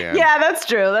brand for Chan. Yeah, that's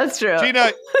true. That's true.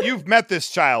 Gina, you've met this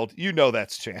child. You know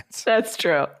that's Chan's. That's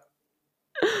true.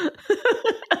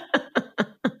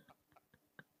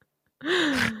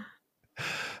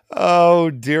 Oh,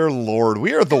 dear Lord.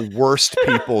 We are the worst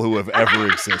people who have ever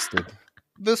existed.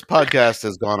 This podcast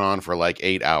has gone on for like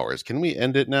 8 hours. Can we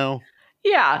end it now?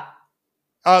 Yeah.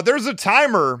 There's a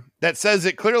timer that says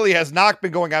it clearly has not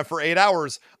been going on for 8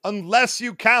 hours, unless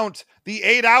you count the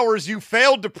 8 hours you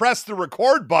failed to press the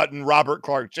record button, Robert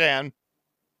Clark Chan.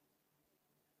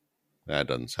 That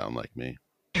doesn't sound like me.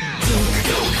 Take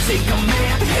a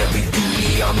man, heavy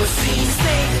duty on the scene.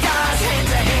 Snake eyes, hand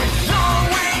to hand, long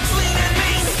range, lean and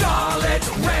mean. Scarlet,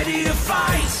 ready to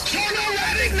fight. Tornado,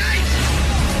 red ignite.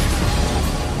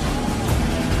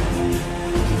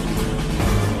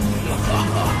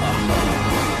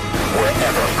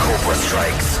 Wherever Cobra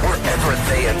strikes, wherever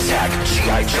they attack,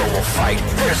 G.I. Joe will fight.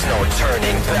 There's no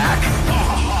turning back.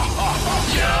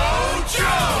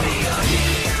 GIJoe! Be a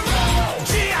hero!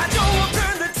 G.I. Joe will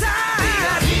turn the tide. Be a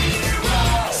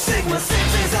hero! Sigma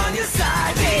 6 is on your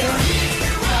side. Be a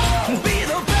hero! Be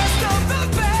the best of the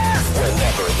best.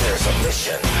 Whenever there's a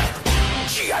mission,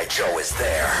 G.I. Joe is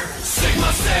there.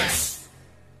 Sigma 6!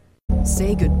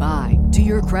 Say goodbye to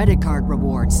your credit card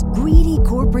rewards. Greedy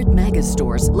corporate mega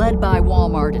stores, led by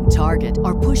Walmart and Target,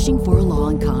 are pushing for a law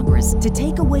in Congress to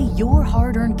take away your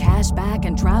hard-earned cash back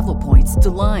and travel points to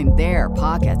line their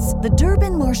pockets. The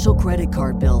Durbin-Marshall credit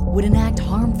card bill would enact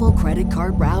harmful credit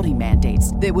card routing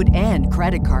mandates that would end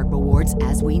credit card rewards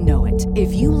as we know it.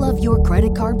 If you love your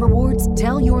credit card rewards,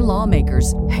 tell your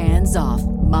lawmakers, hands off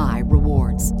my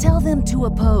rewards. Tell them to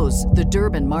oppose the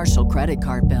Durbin-Marshall credit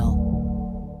card bill.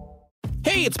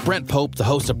 Hey, it's Brent Pope, the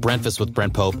host of Breakfast with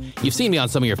Brent Pope. You've seen me on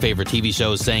some of your favorite TV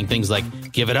shows saying things like,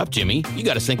 "Give it up, Jimmy. You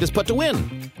got to sink this putt to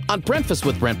win." On Breakfast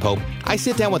with Brent Pope, I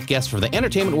sit down with guests from the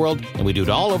entertainment world, and we do it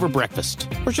all over breakfast.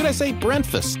 Or should I say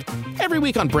Brentfast? Every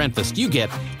week on Brentfast, you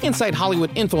get inside Hollywood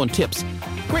info and tips,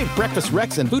 great breakfast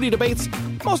recs and booty debates.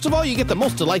 Most of all, you get the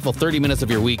most delightful 30 minutes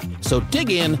of your week. So dig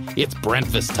in. It's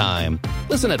Brentfast time.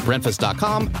 Listen at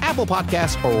Brentfast.com, Apple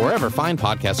Podcasts, or wherever fine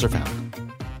podcasts are found.